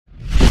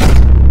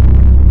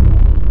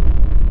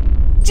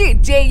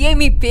DJ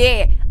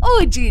MP,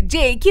 o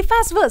DJ que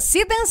faz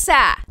você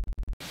dançar.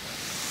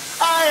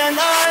 I and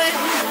I,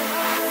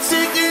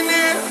 sitting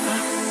here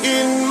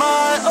in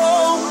my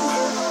own,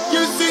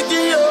 you sit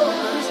in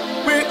yours,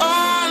 we're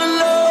all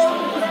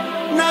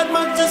alone. Not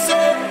much to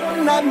say,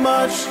 not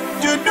much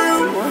to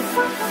do.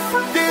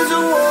 There's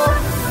a war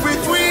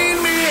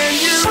between me and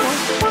you.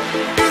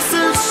 It's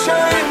a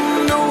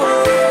shame the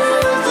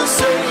world's the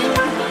same.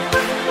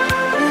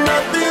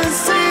 Nothing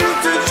seems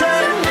to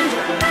change.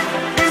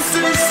 It's a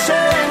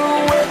shame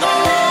we're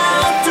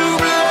all to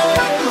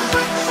blame.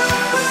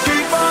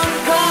 Keep on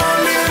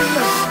calling.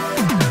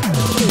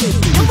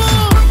 Come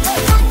on.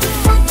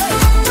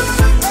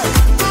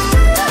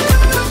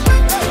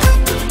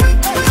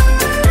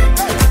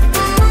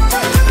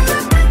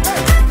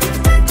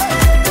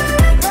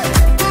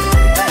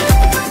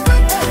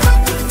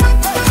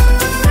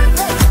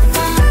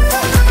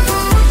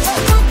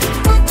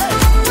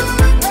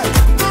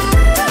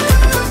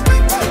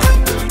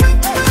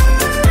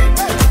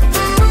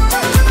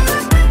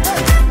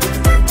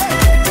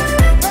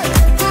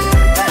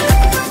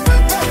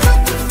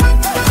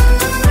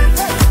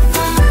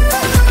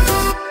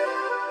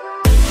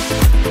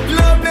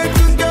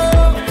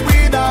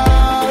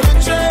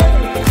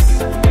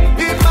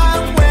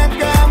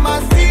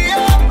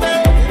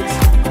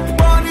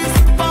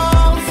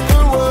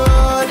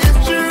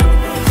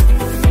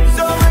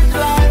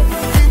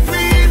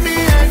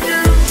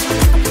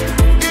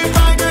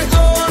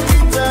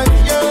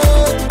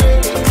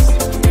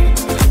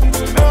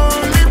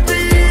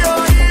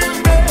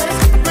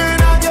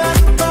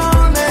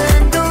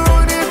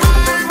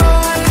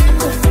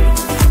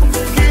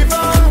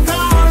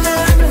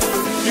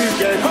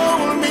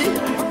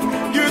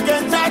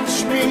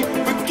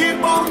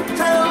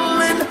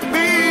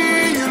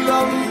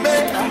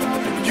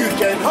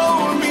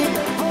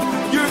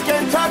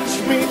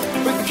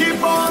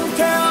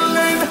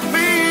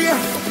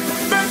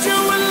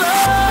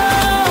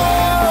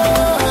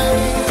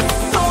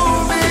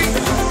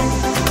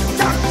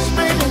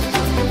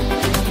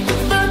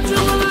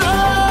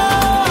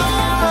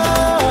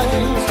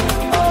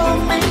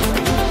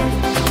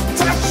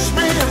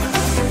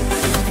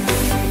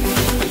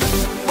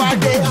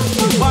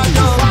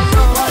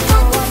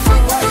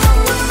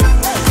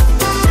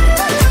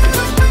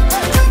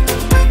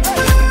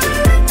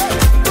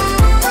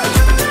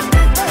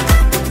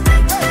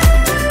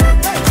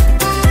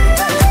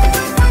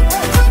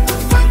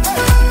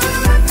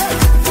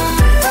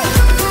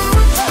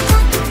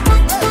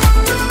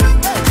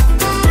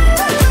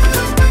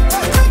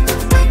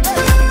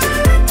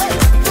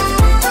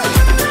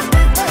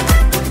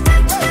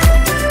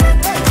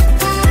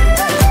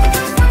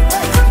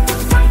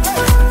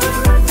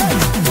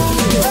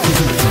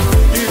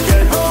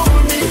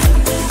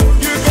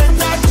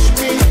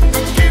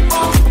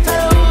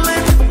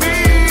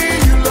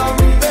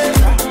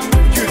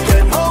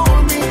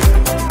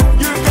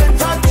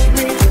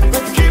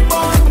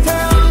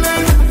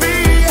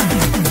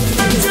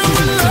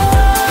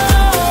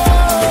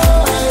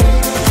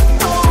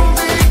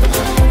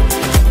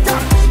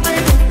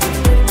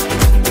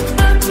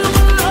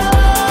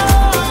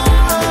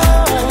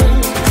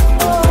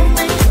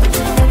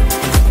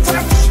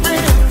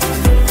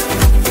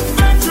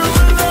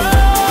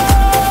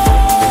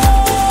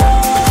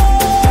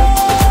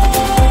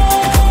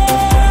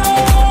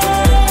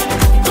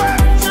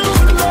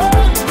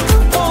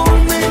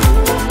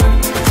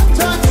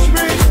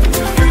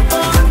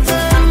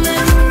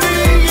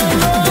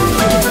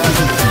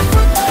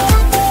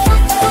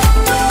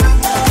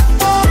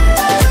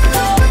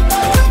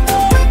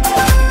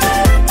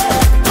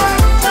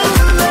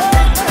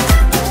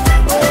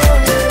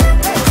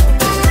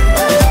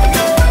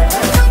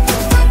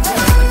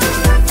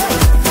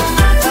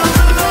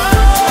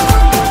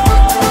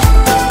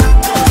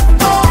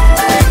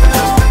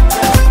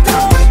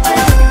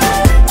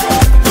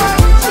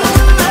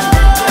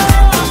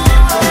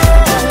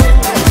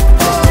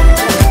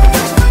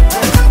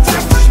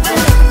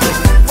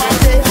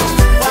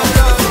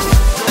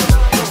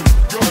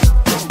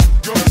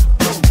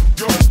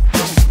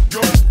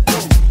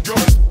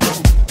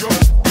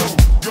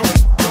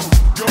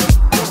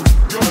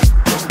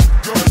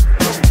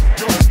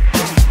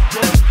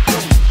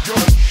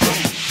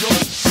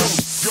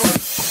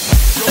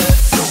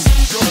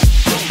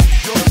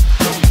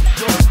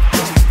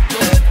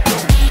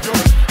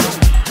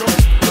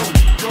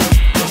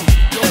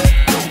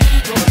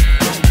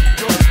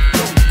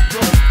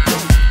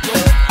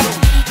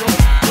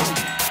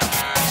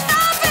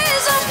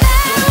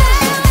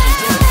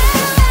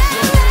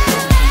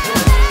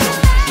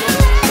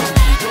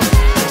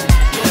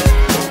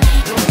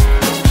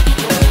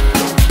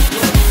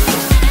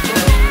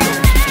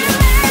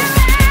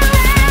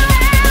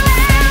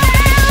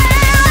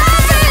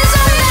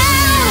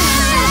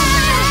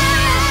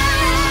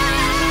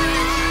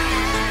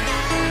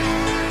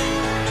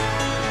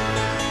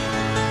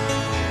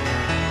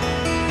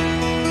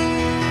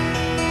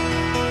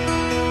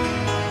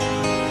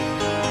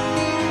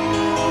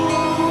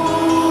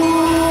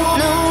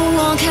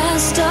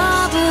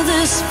 Stop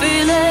this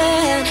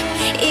feeling,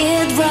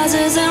 it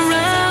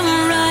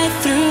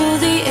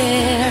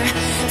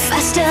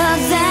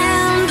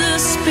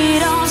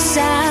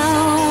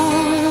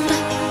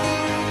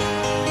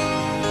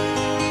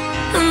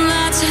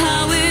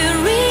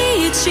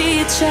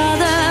each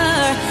other.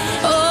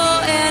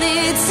 Oh,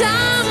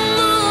 anytime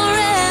or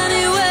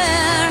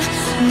anywhere,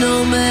 no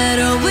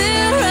matter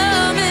we're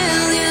a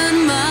million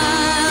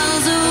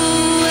miles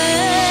away.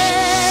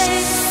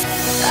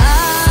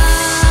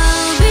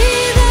 I'll be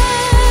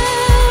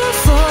there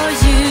for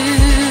you.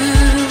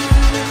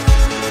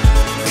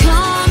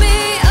 Call me,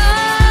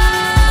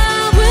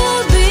 I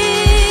will be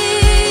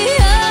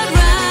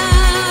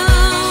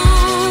around.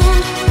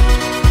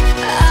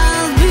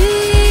 I'll be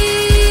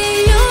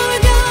your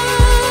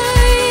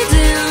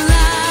guiding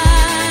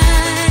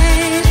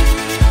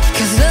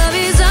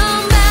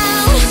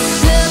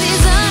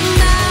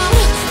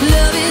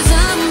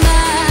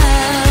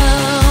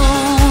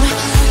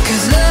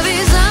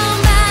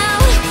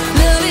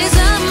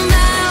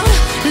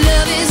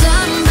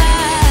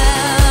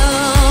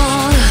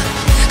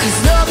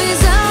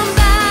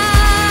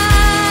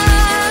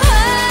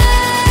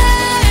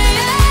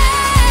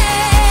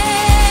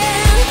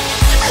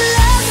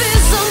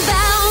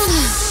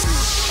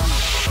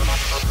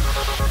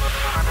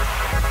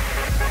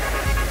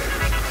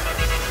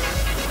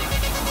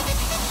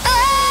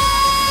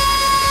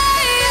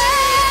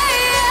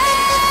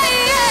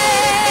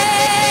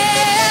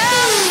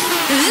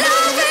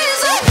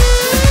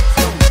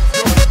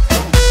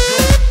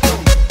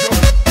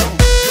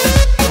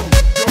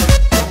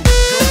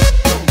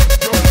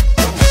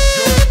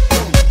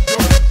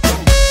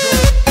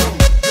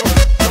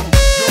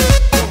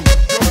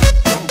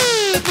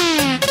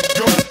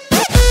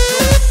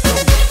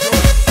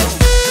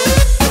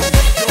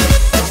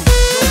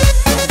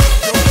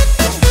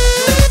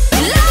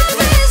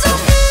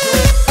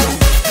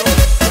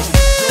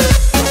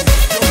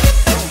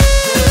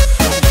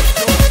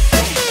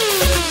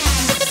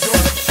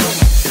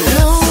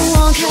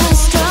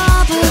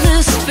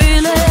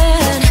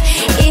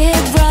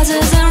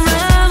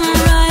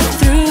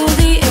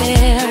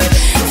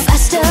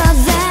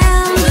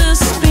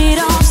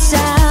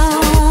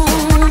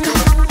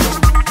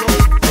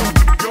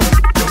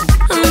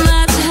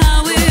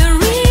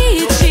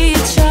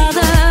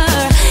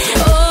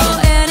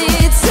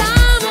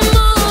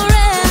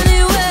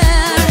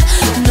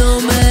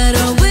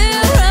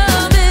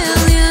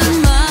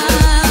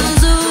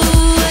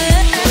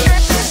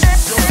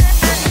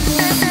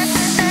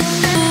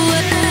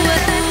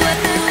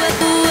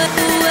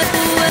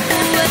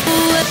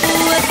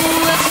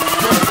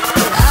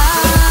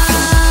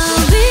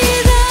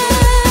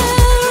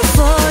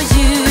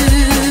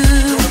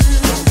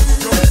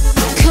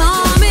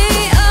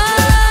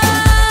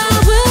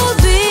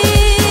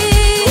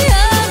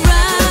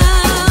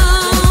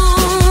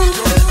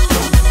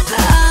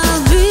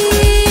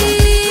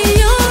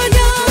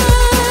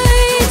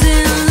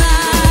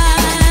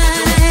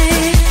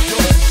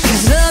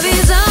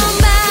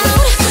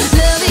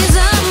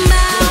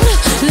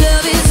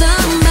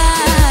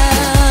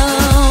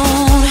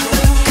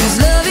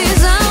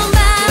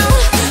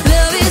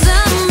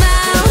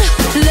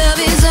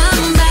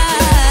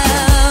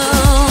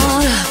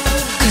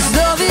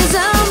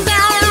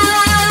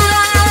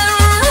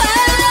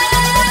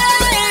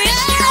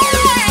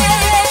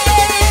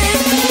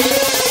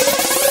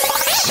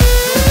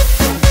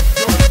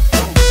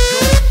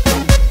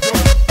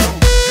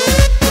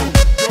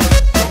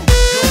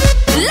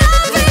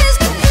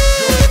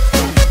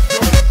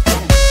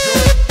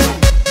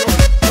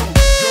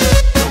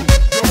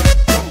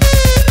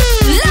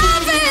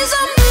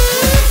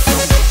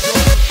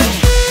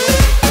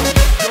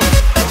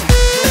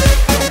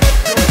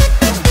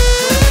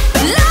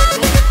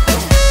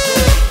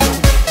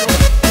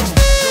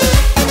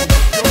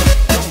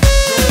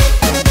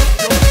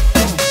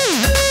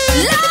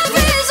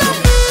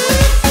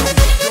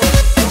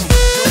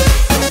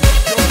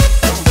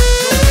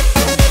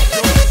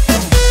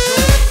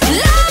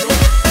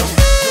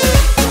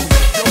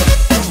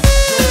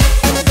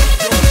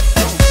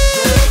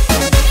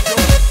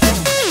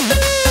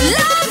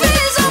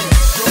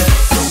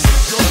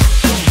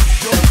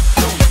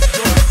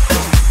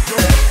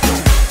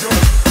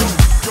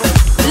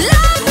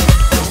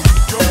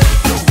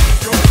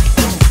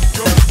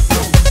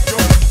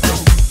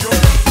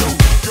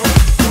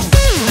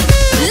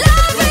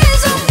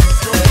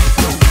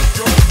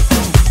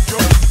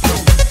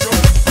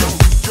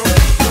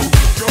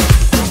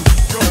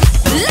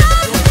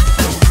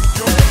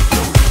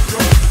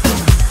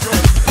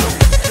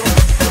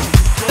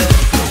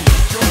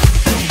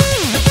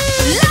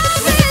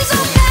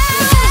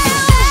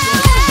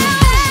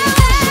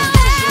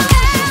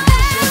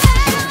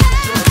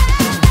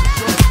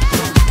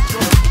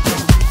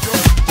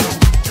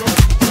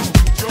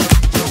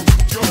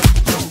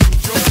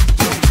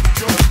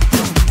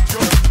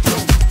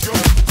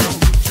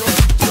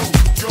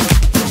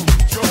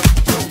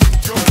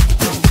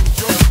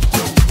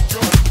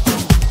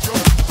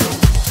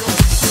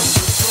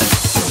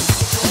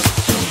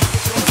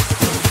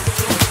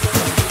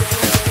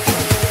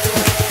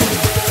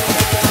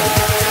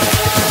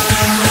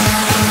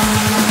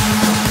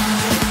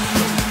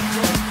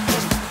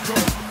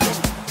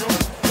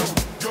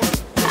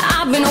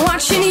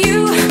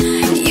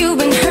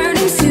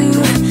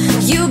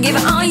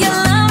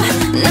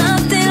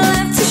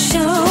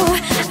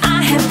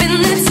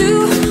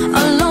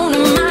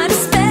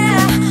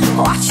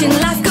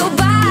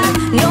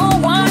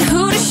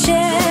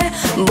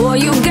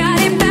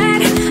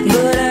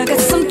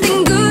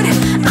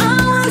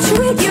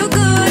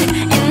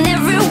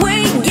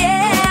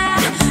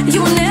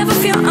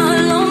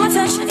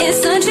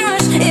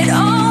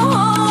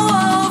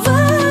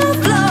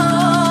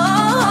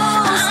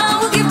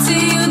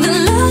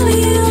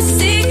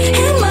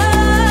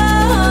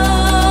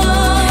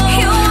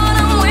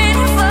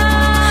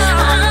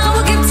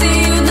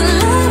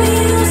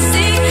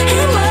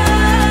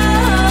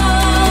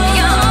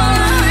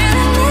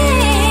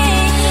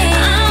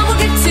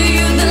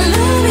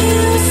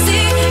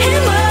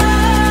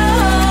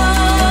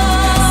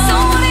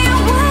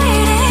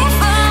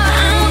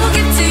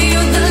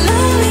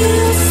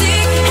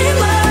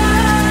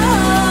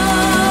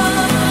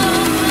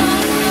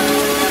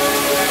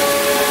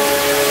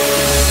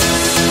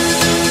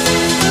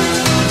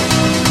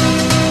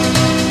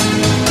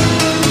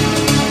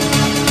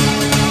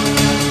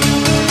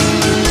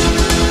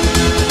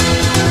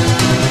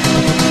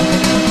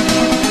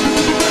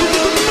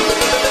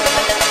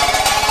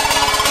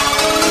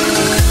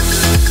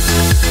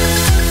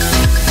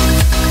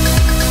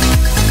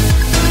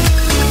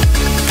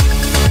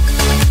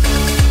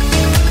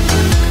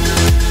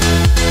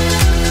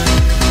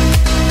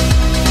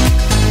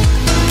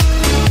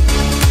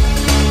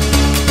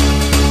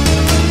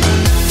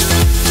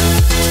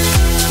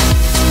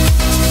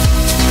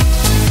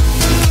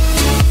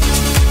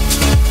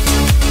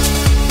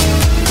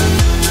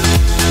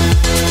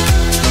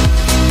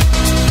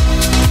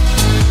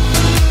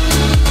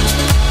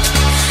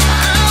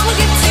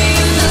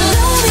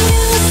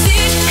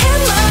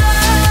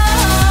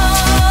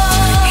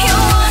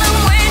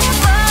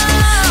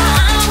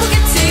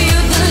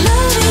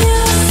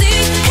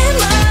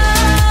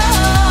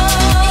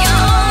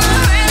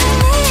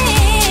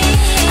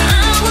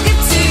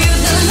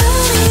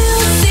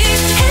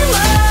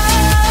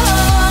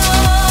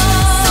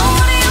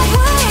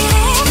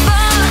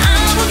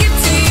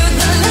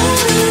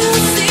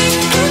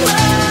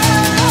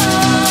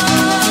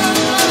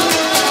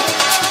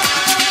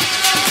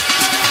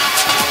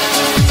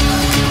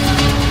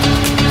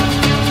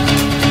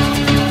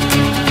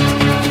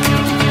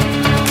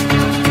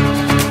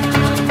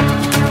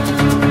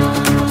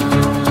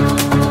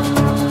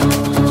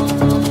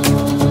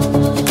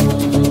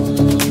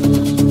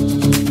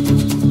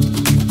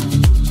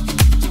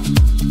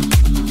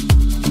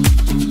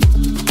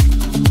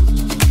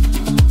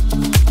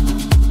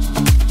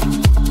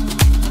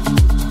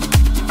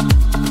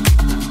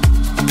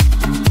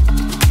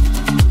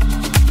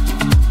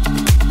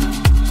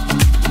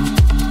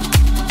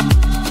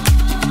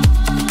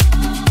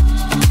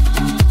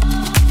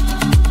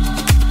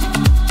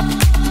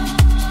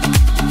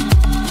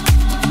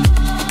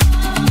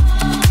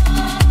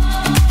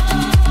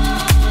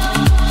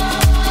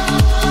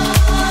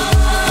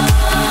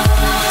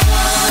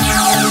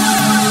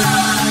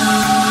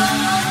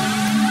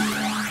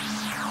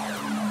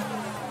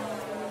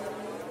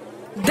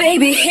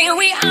Baby, here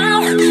we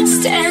are,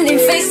 standing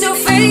face to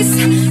face,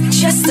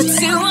 just the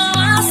two of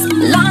us,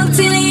 locked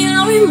in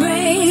your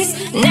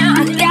embrace. Now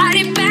I got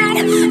it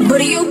bad,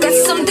 but you got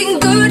something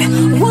good.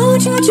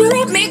 Won't you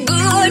treat me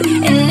good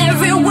in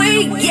every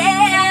way?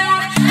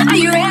 Yeah, are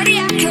you ready?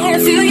 I can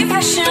feel your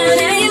passion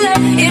and you let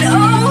it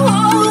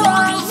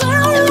all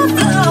flow.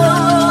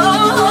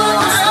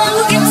 I'm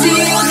looking to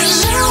you, the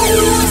love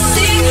you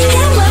see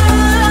in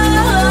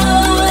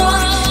love.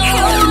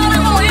 You're what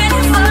I'm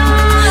waiting for.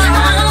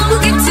 I'm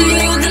looking to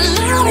you, the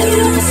love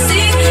you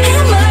see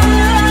in love.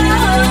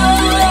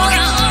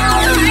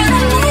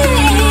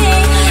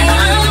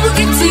 I'm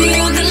looking to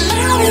you, the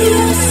love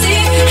you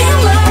see in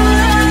love.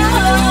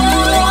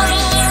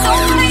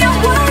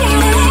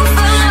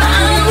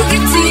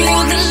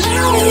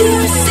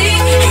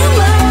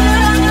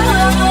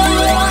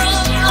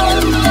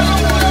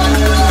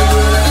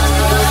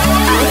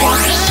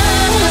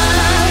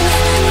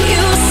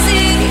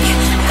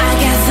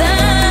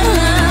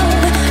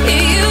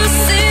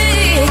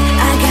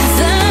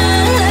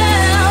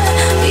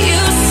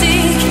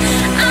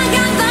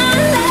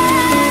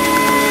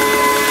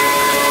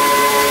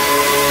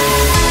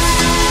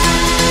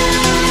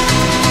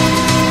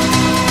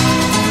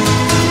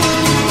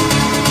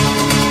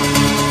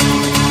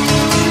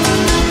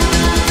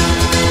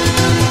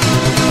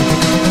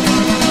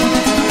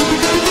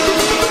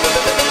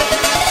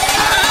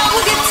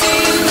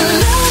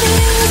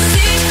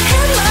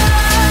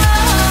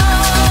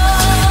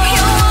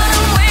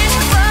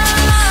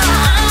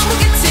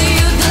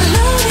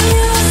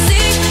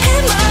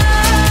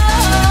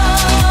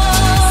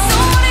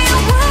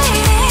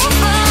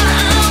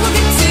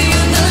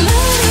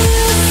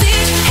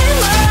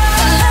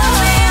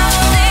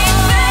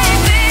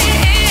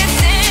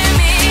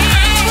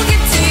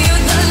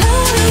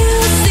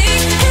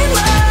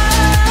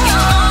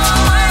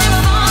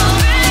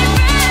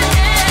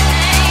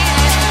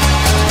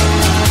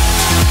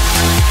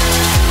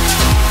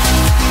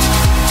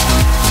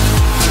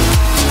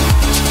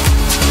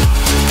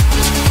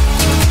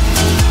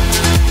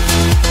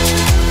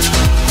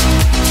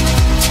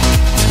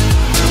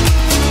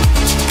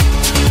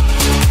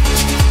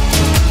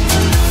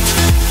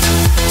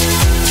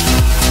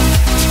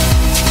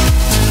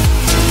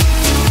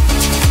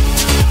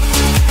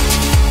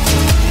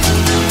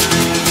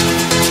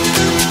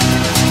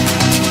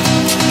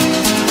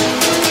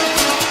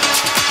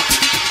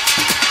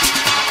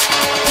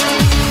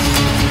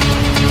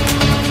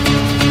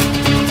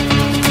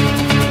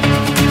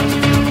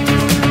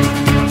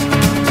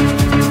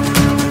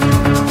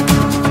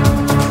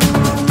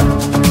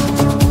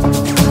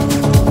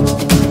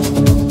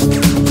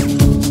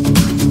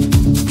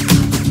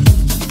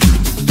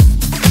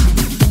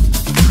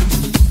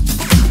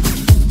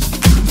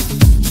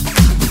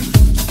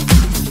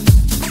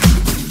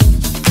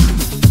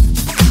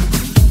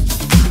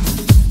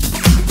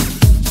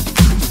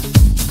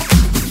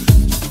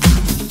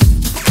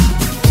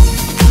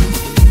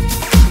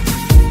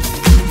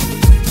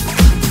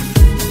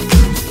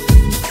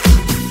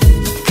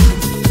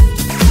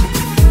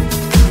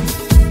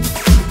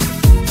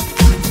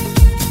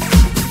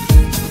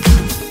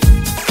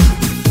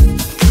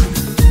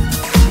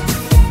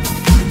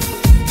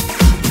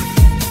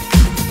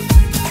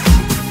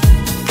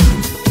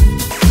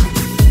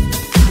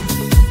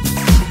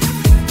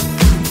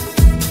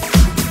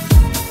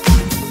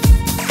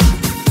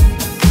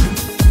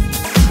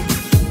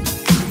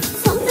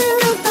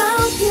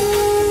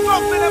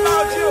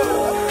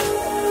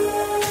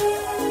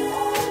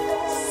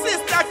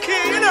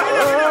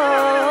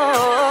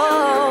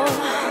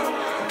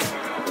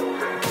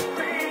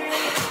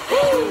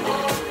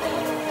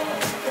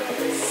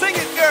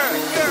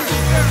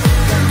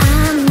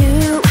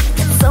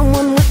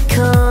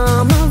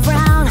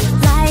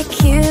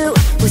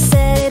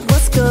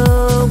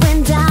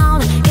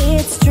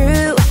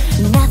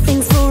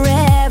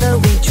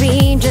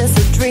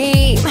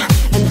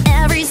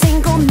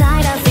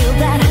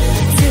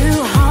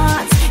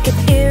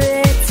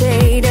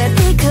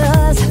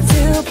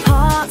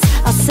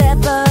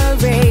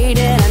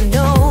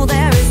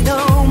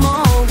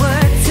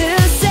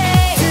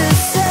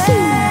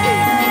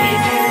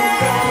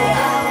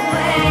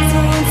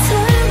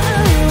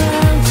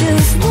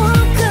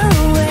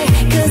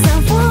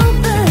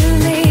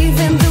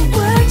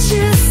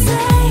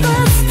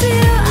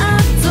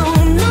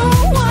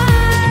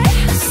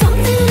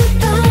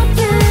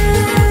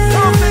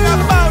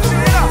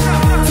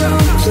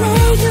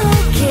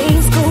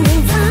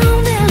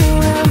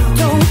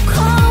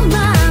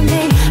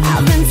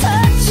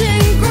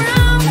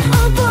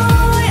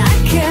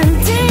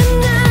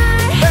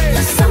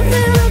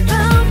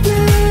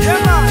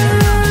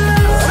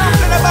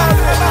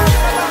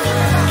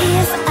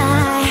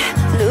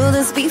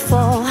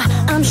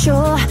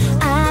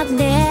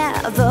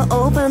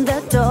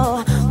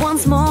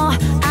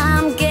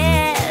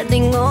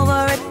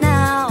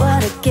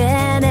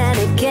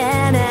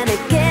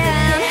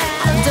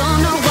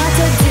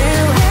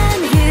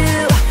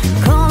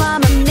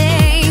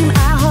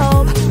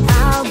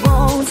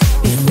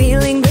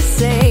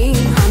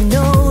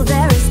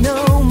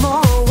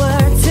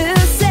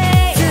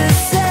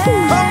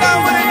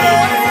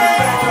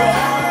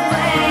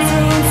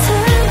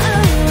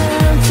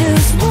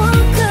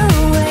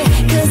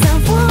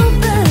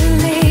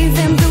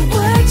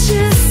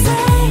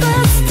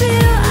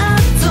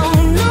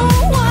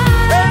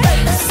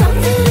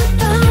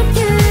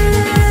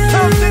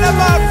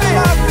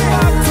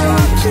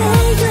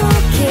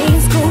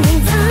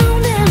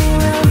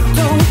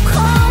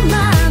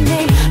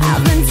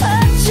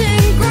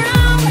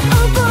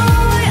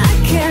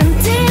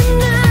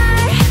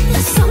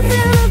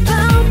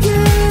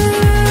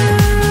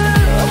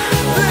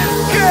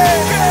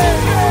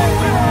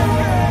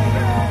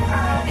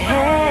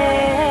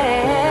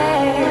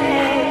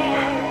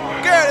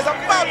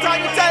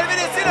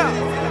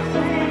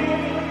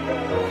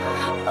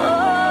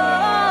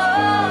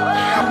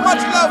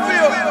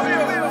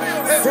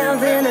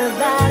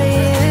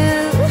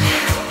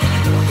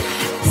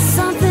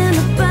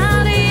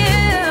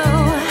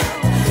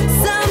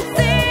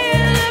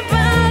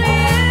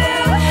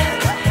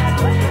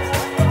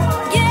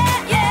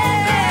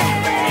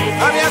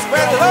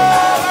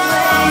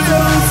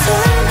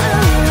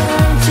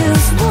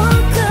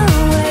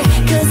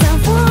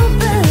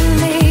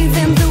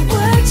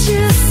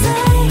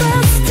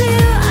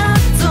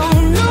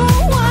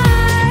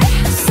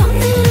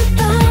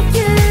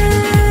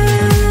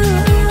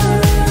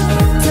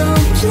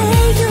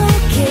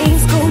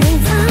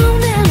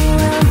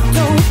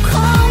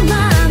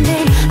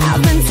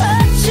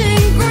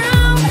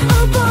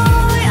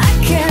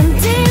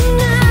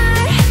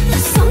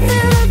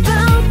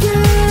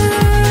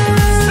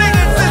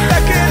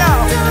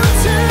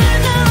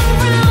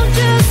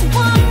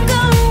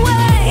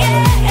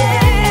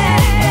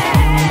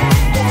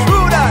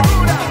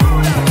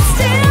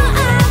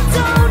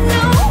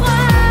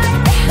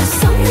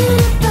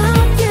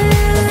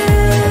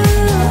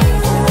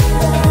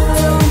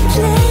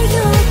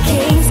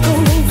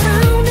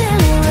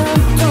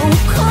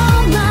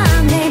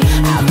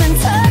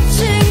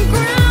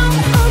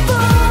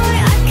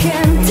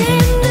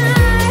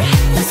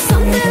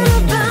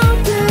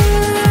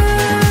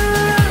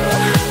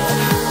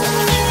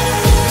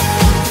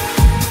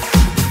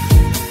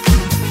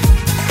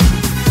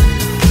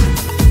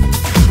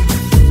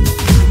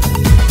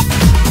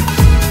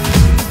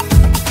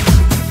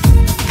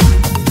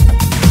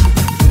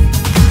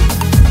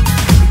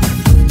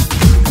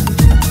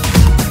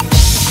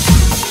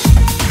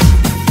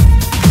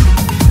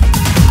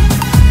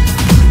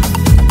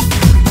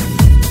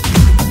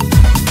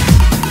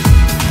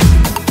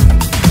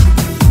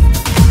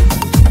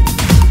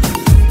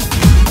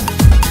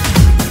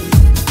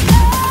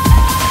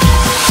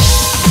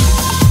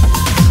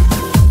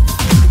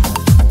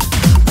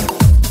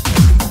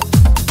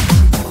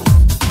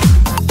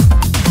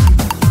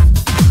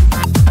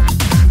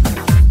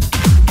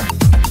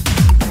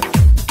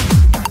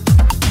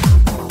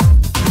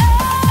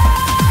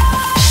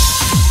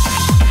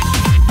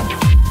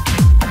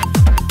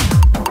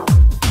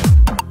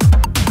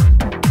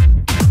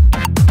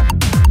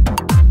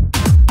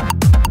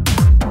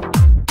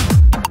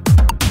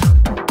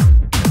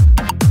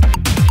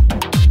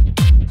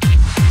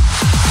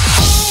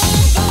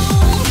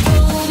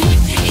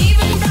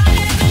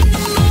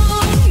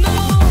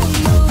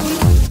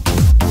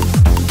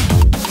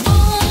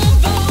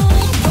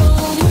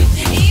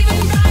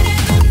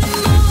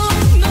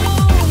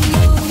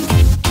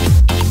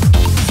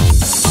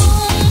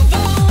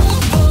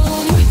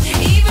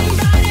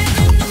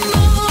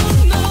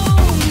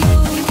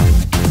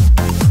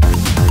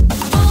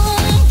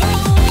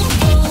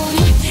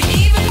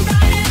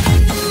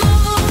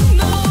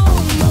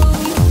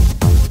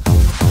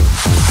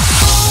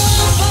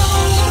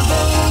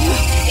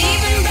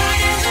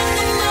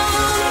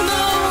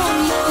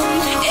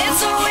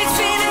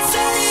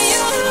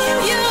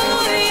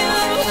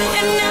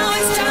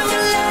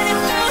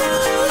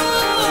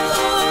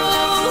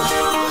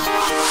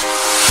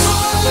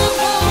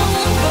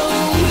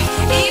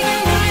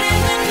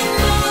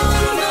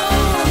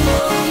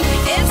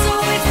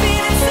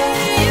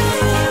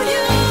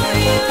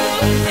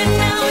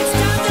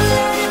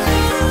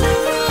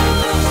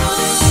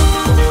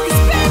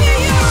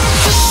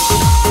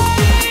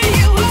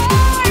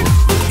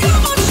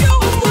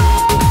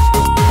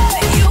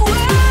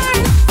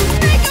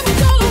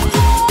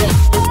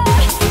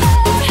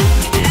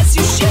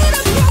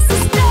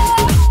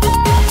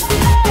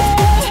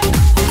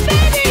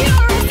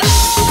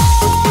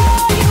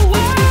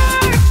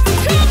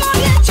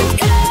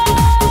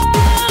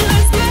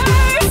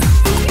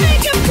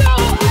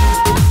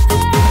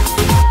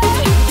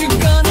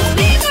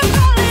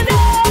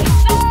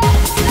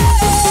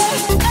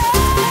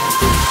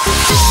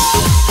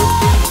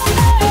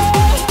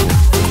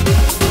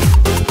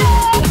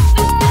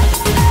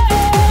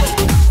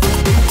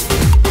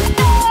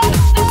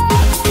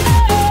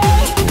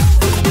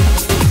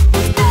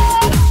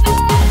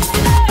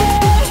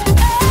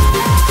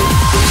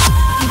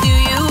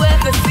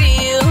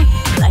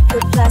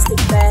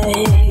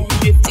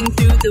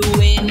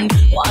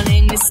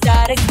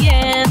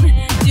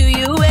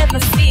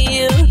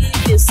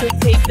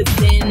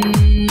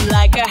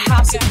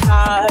 house of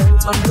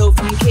cards, one blow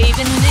from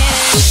caving in.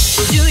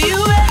 Do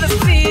you ever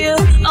feel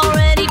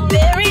already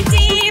buried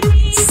deep?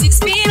 6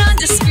 feet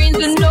under screens,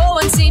 but no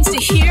one seems to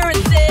hear a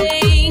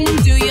thing.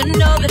 Do you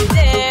know that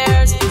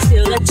there's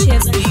still a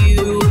chance for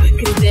you?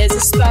 'Cause there's a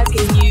spark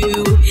in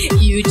you.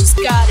 You just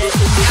gotta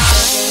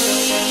ignite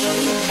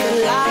the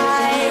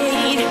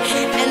light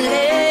and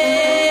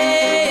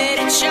let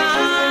it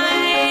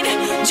shine.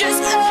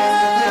 Just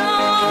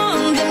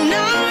on the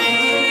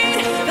night,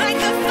 like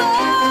the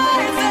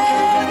 4th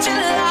of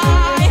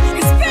July.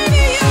 'Cause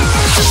baby, you're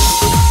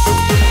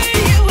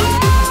you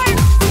are.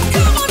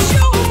 Come on,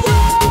 show 'em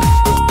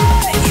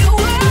what you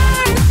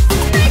are.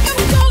 Make 'em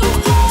go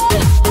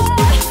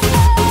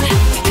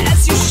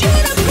as you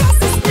shoot across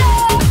the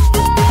sky.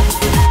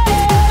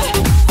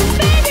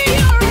 Baby,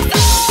 you're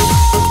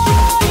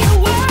you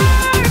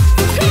are.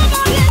 Come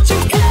on, let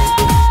your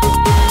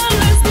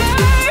colors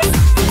burst.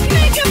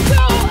 Make 'em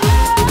go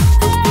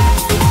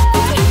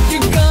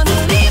you're gonna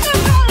leave them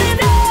falling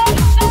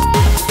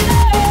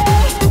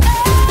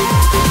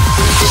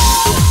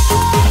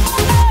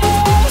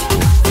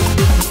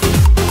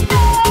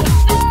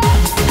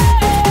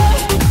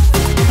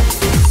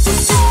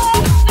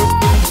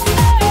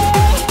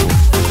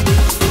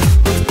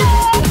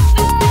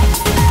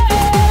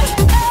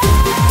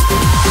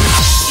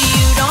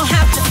You don't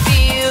have to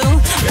feel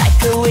like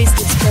a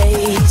wasted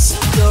space.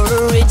 You're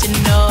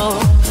original,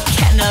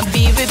 cannot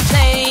be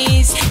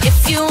replaced. If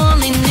you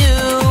only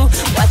knew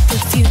what the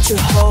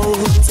future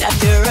holds.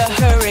 After a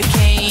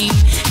hurricane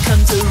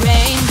comes a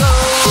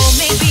rainbow.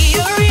 Maybe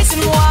a reason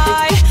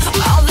why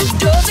all the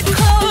doors are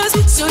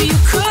closed, so you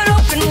could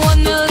open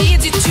one that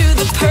leads you to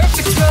the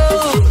perfect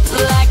road.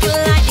 Like a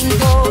lightning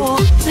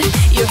bolt,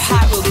 your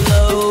heart will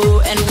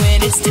glow, and when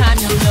it's time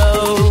you'll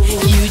know.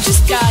 You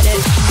just gotta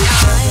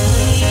ignite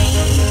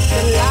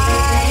the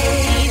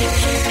light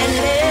and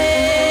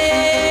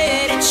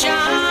let it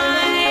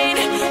shine.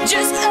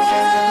 Just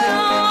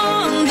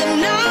on the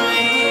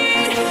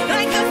night,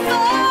 like the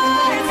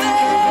 4th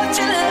of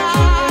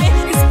July.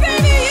 'Cause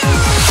baby,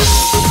 you're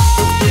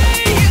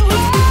you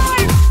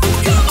are.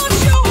 Come on,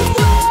 show 'em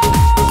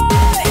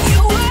what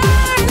you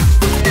are.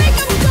 Make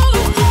 'em go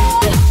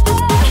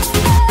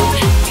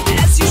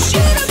as you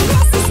shoot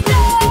across the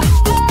sky.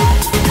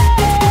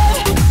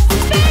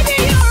 Baby,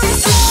 you're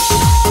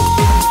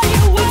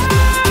you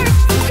are.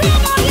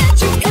 Come on, let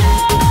your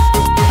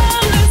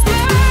colors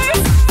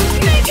burst.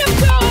 Make 'em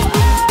go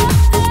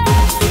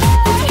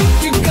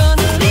you're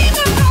gonna leave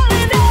them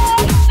falling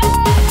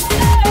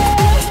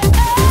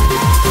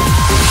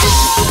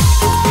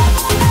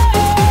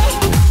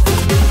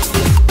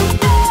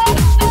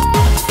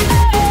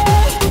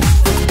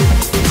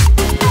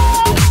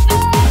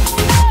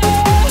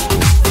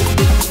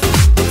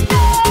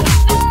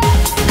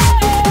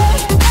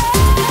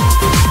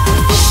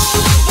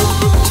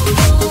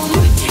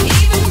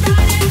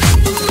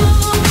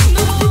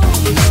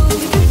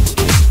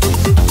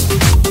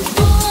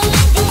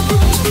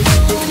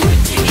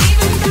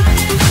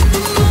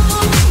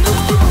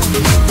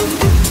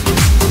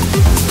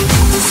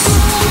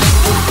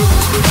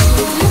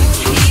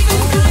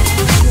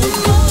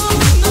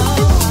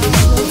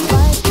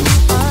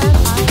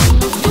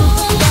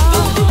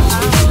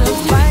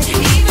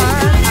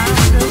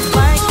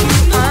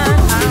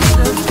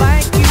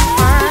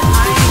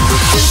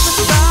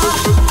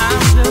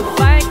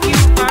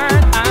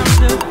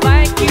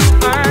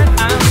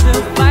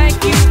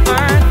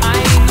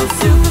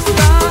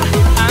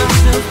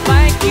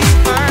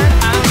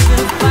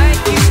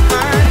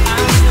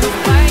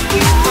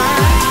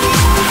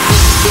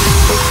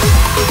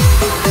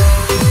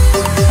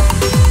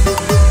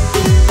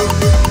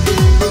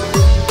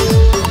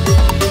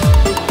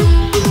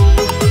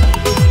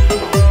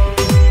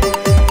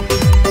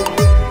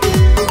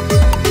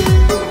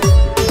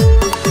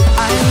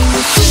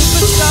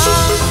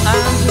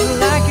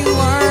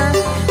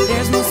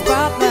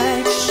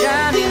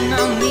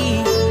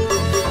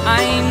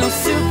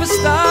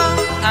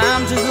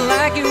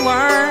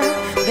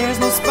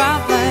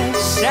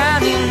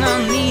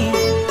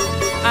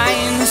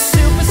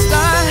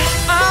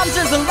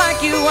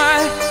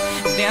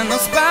There's no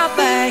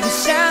spotlight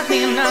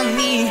shining on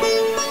me.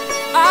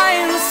 I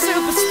am a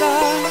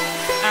superstar,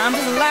 I'm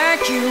just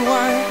like you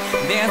are.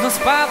 There's no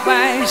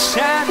spotlight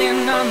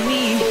shining on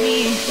me.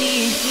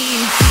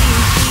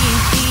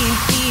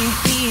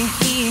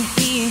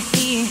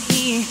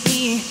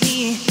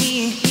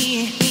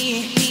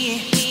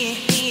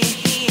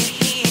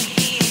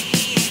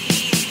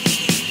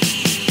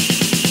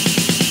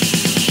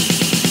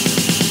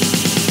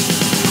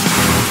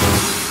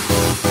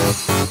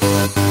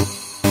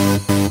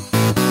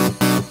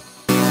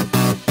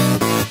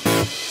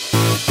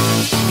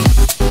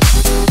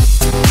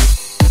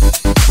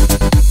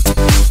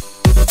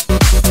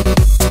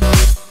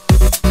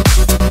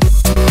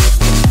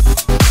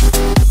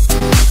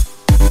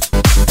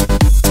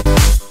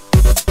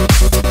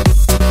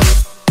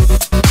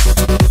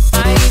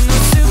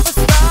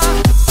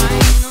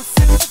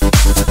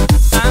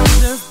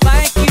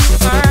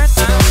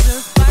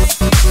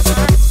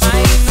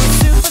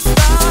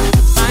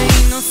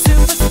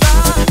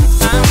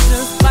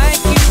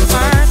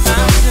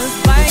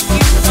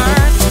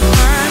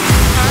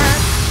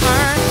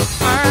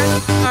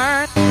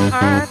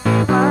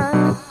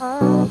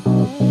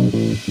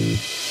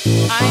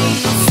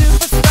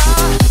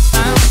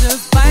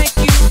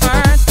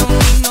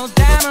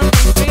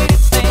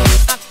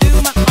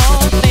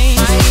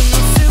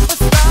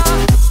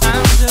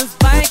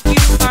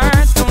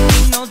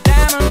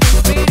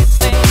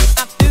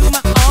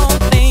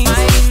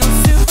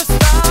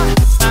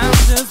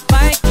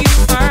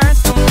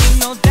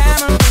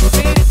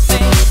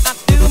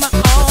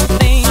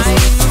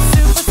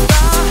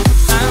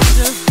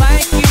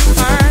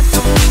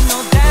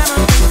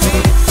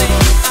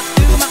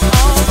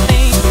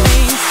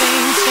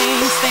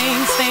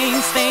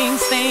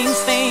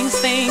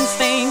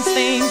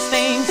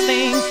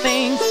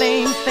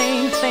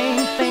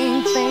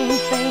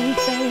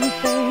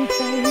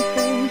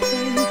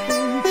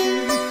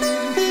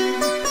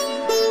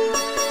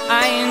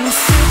 I ain't a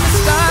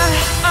superstar,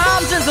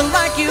 I'm just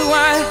like you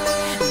are.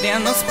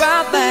 There's no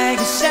spotlight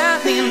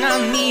shining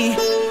on me.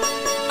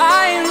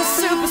 I ain't a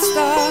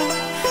superstar,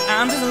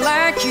 I'm just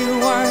like you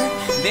are.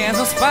 There's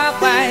no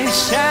spotlight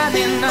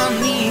shining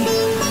on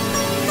me.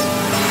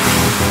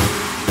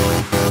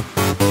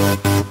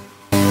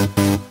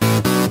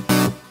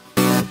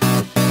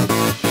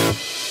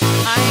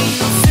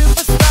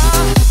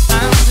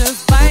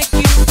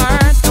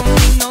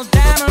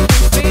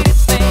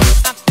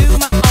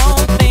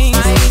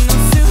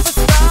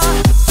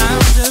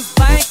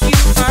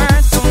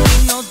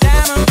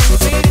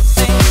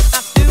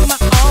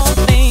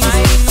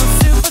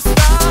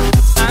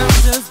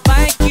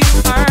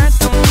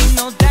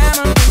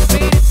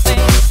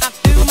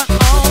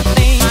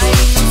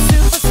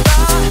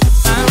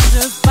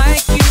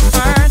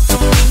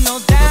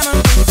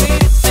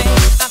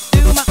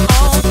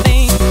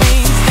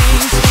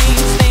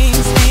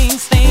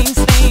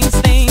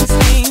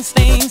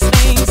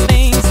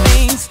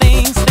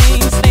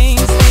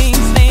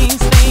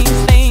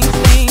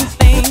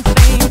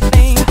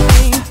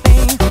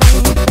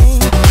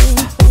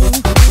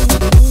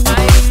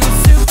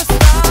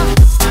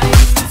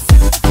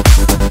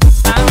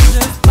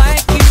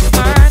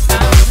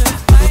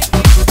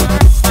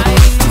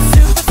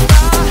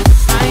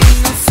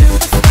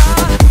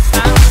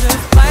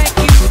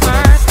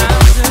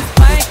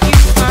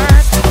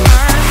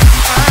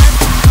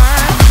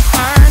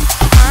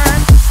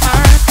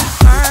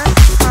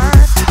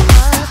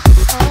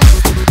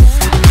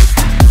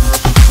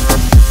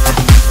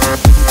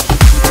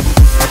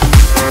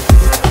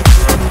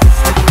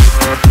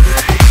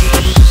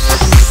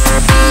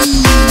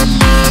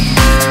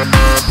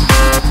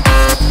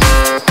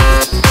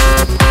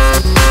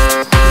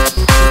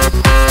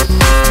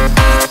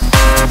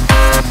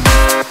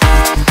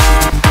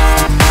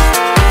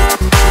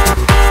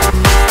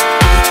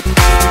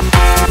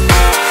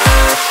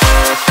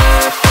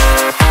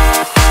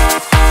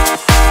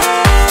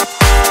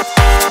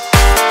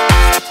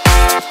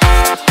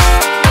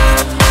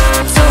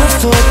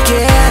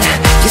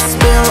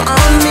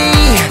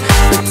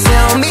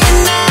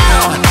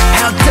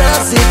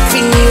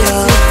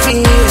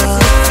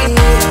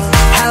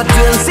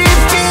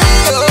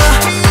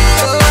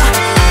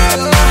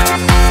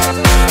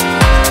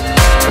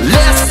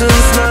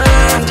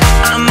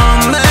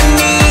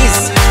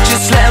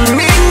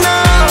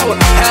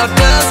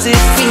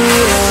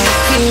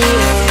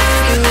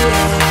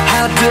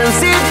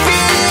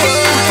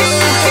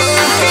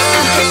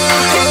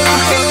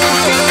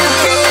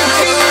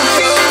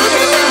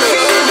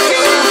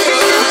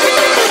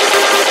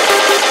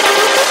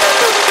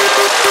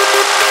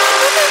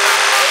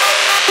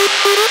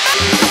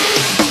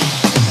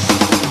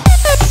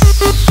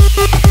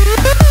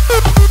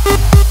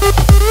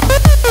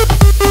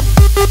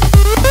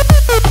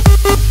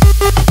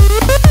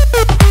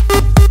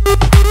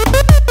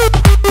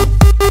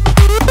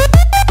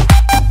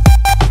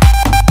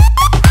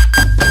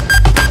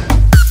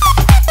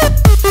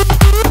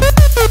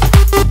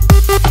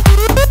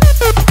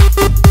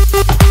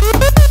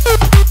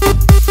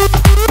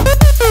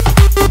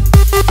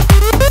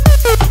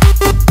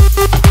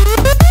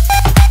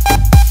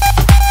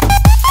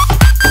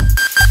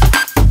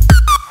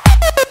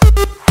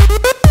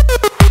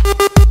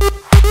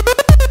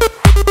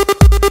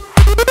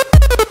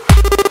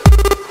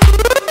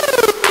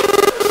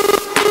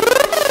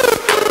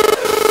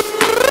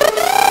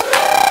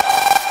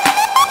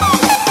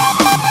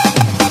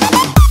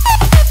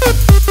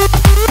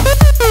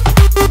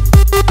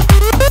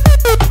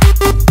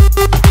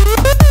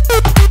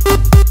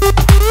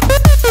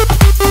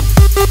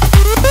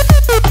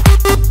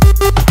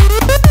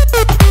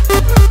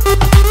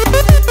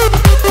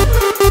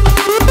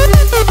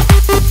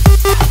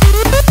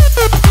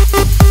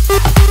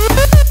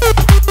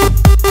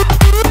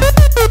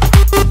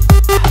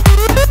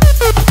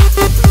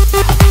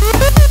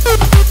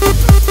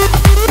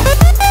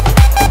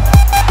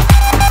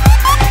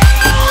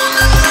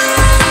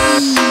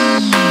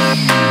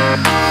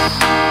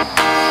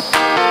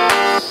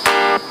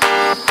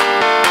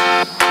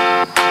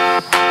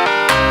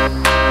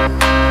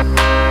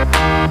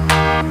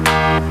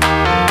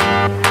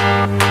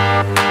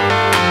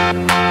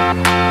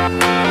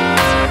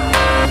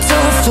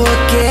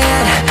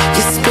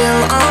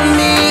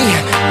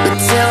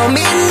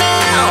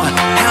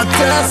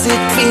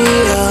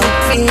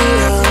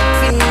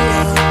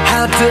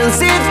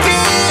 does it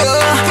feel?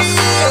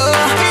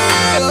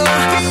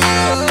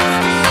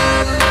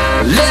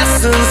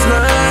 Lessons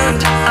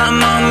learned,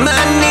 I'm on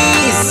my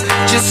knees.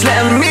 Just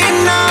let me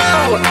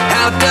know,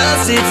 how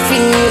does it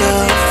feel?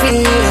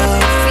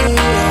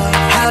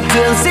 How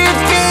does it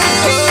feel?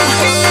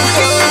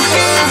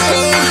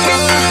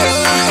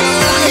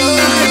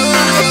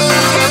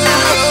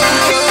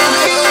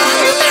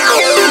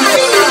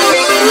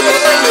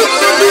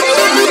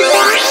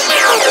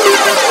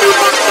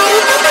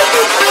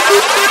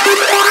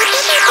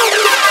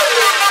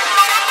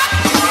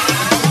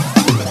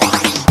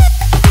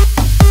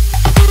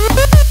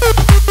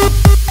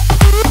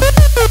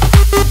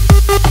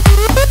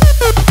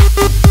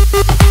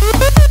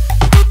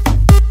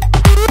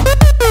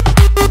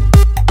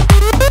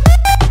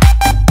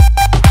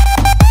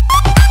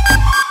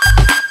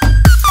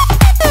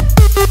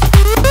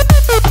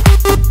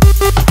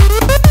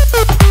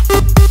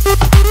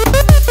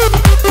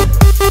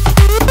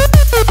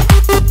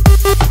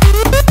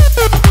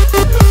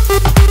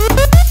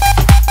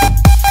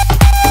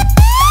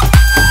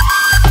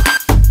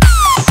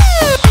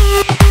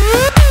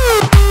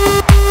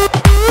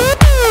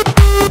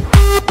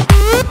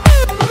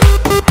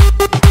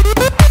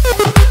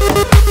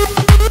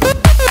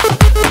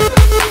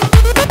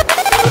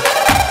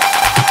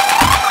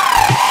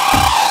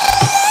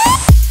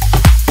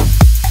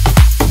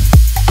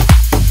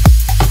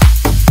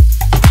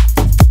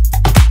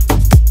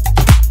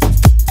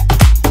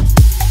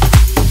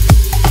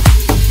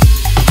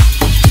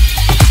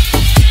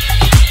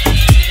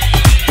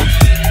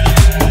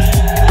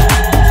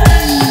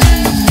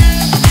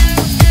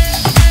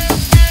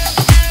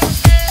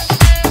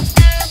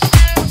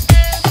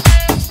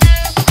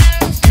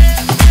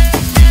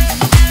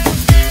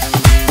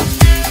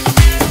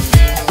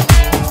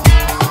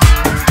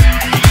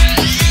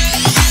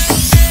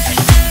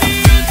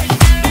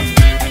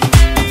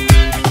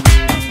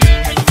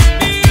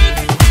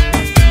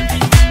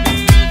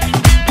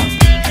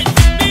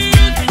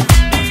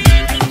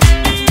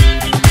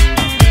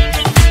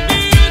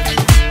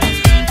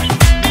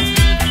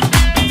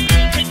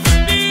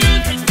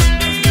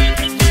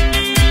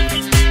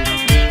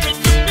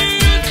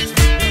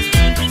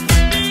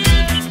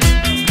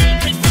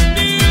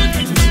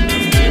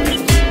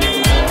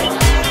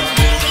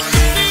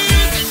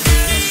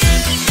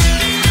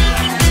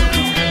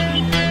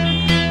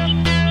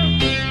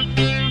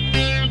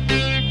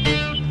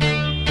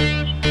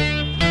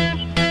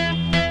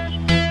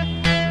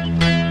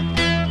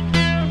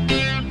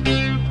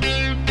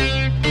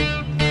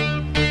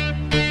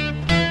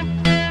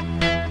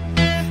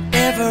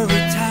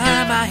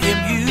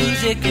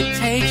 music, it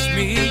takes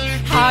me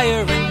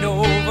higher and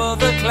over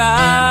the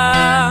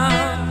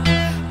clouds.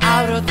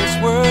 Out of this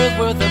world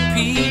where the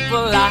people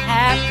are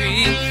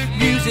happy,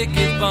 music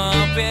is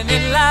bumping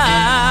it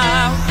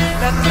loud.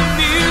 Let the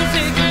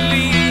music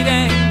lead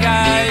and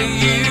guide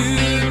you.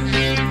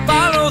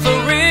 Follow the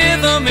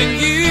rhythm in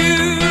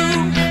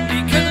you,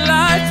 because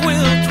life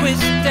will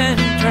twist and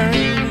turn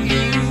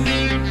you.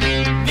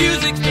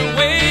 Music's the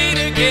way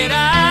to get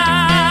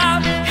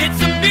out. It's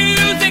the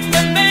music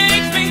that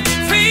makes me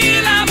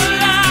feel I'm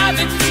alive.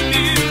 It's the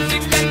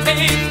music that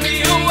takes me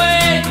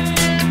away.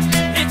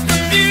 It's the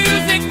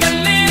music that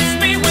lifts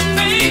me when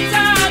things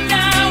are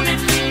down.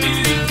 It's the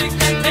music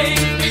that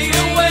takes me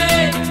away.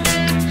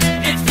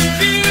 It's the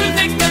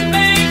music that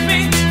makes me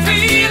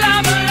feel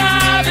I'm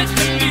alive. It's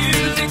the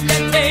music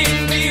that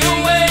takes me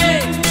away.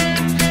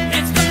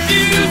 It's the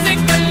music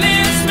that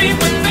lifts me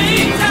when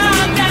things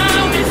are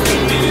down. It's the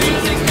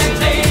music that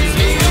takes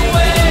me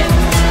away.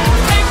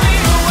 Take me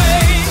away.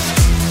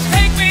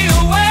 Take me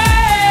away.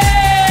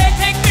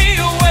 Take me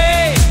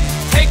away.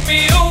 Take me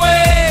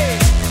away.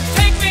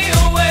 Take me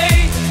away.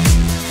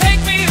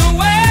 Take me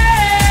away.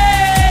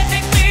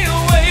 Take me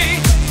away.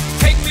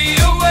 Take me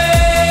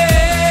away.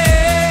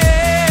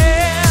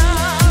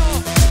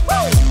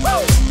 Woo,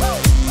 woo, woo.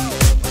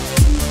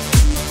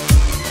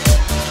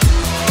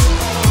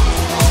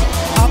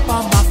 Up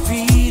on my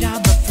feet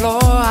on the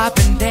floor, I've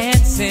been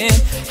dancing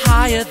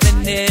higher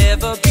than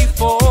ever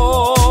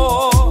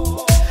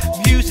before.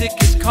 Music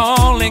is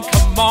calling,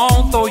 come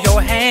on, throw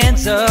your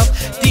hands up.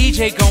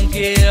 DJ gon'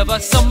 give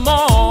us some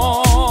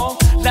more.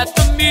 Let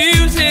the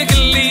music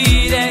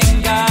lead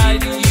and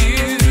guide you.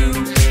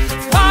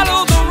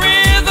 Follow the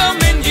rhythm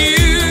in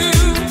you,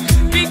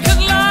 because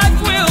life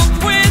will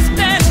twist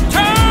and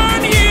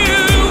turn you.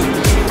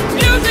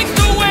 Music's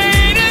the way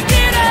to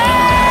get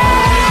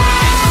out.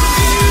 It's the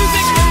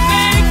music that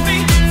makes me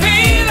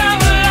feel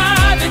I'm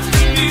alive. It's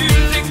the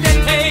music that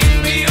takes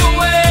me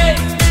away.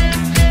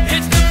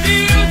 It's the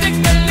music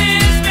that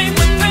lifts me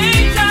when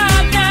things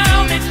are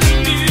down. It's the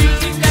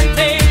music that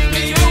takes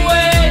me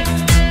away.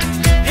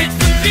 It's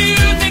the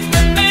music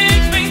that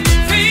makes me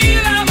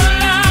feel I'm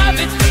alive.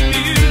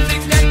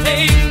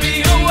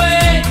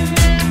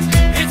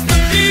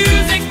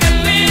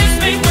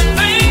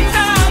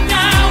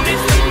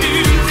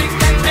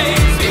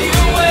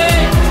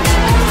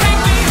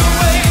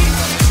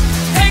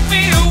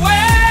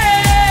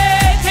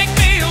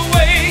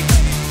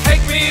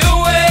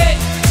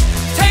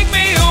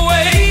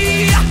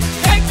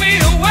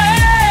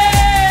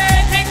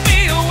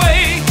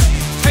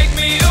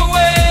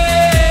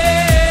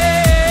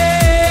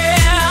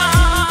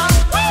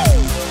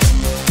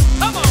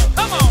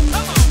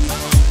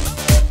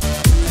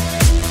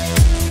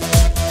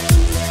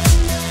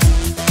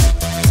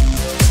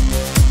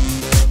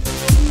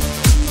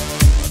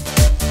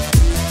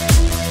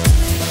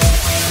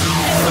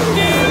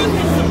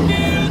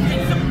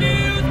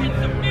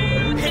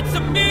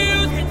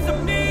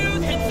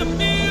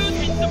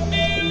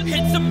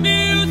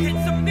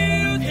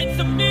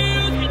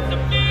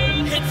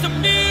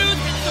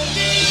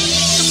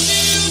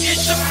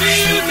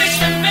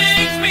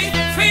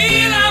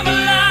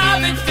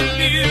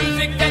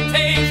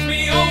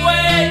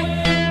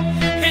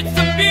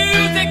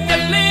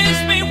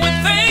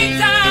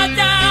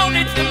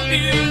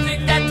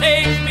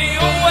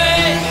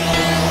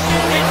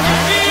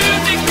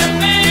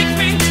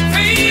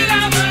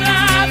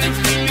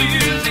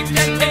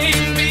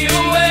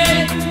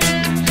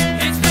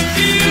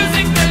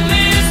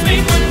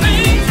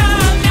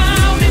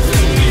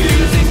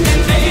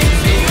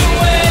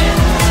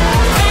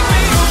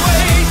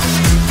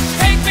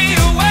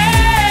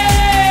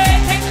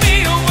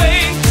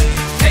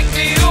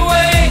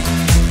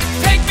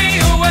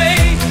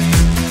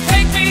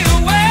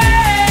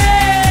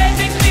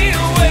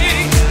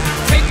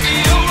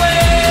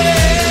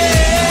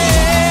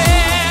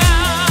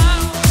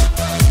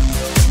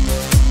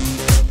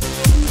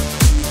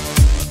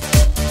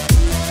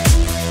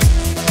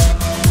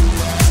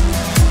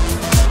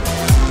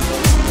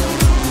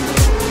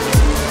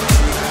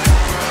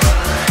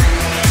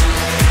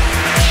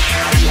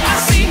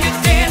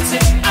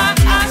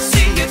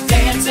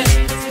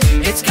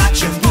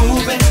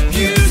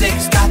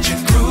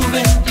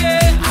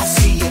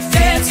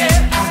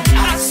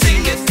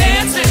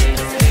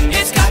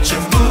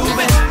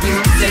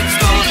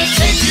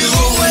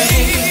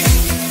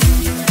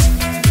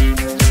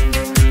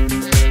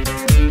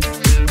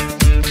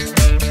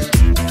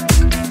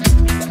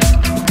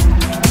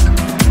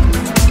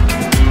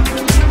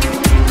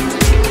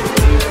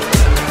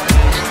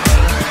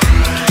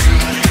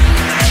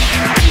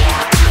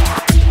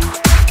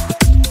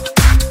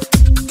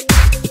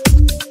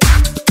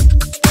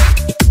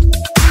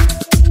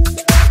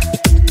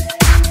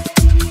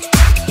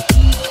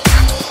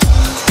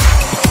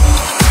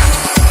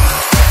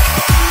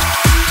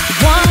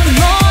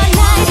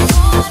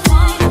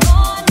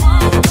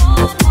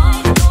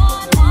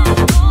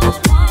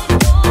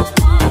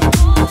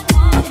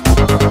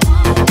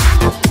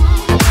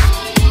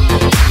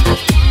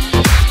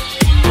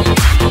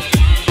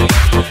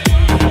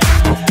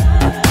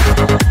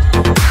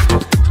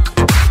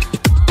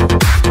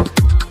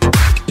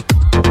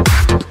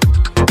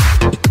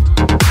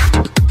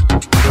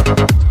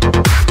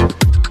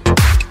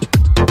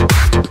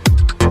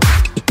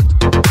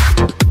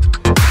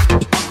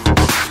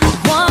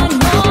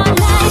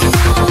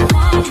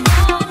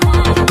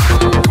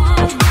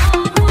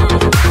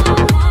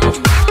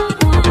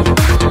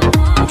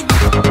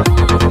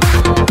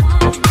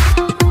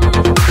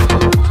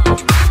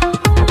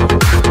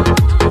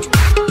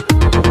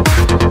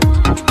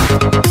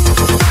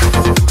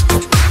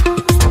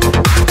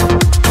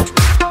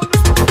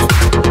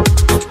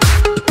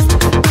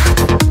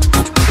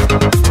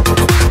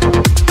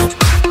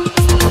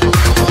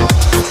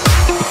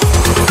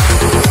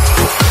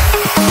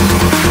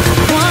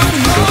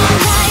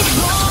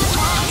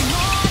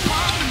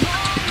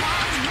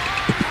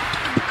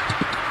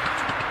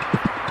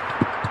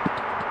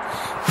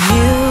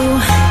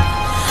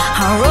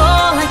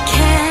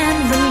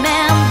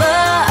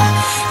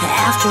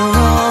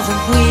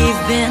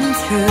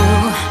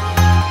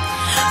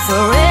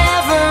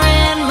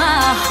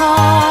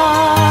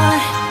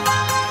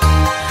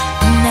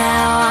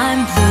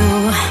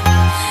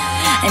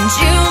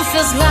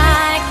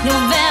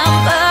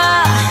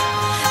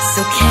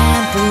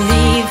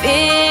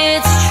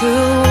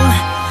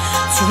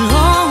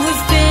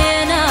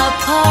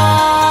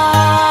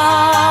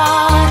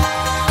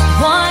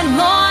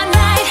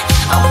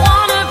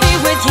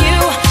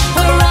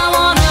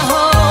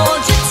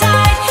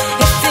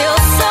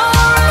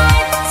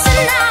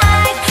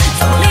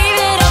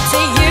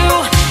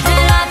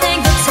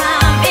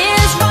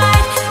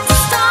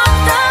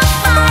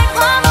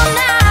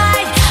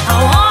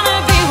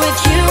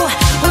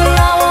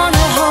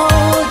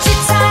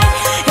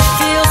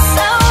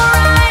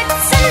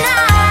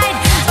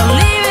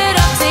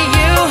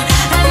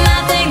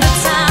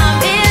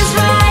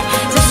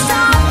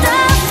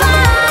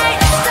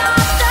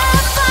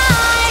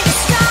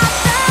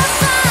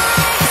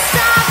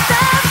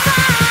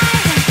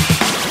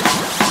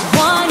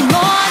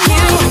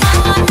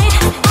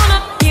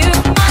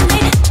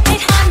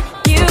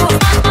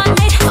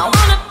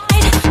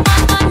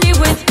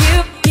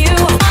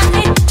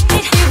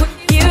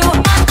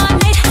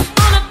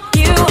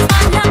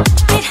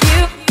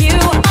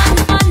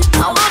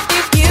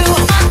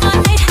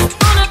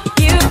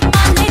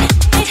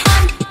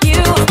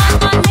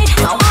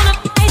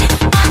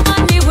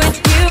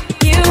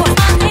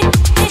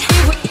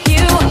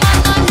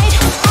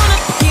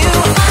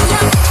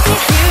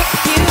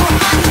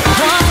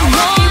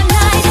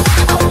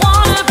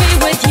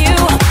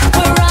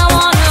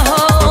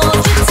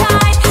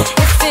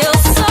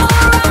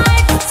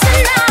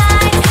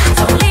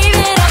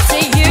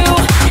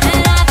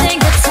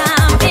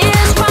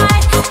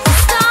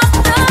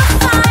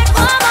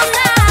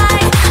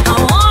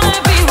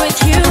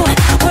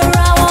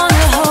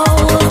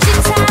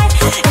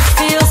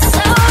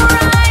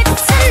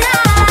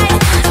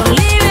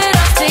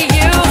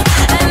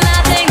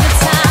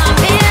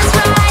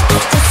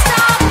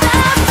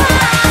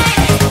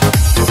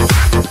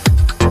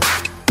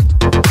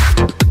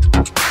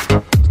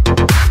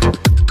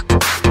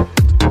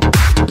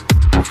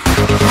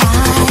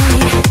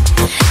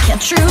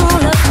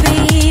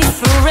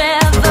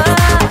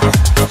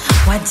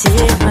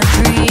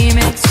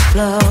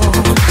 flow.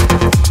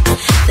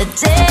 The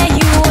day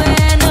you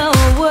went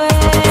away,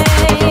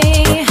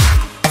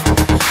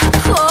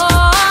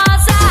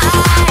 'cause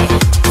I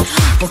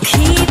will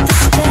keep the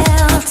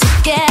spell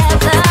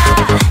together.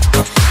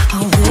 I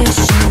wish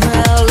you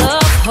well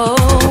of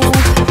hope.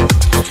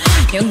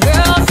 Your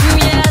girl from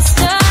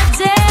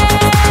yesterday.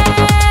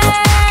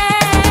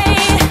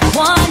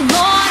 One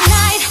more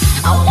night,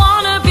 I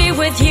wanna be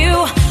with you,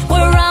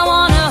 where I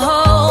wanna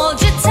hold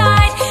you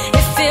tight.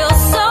 It feels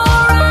so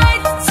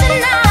right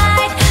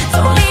tonight.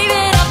 Don't leave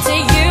it up to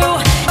you,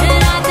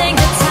 and I think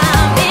the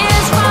time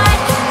is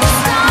right to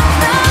start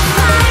the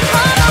fight.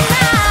 One more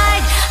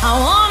night, I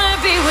wanna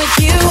be with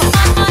you.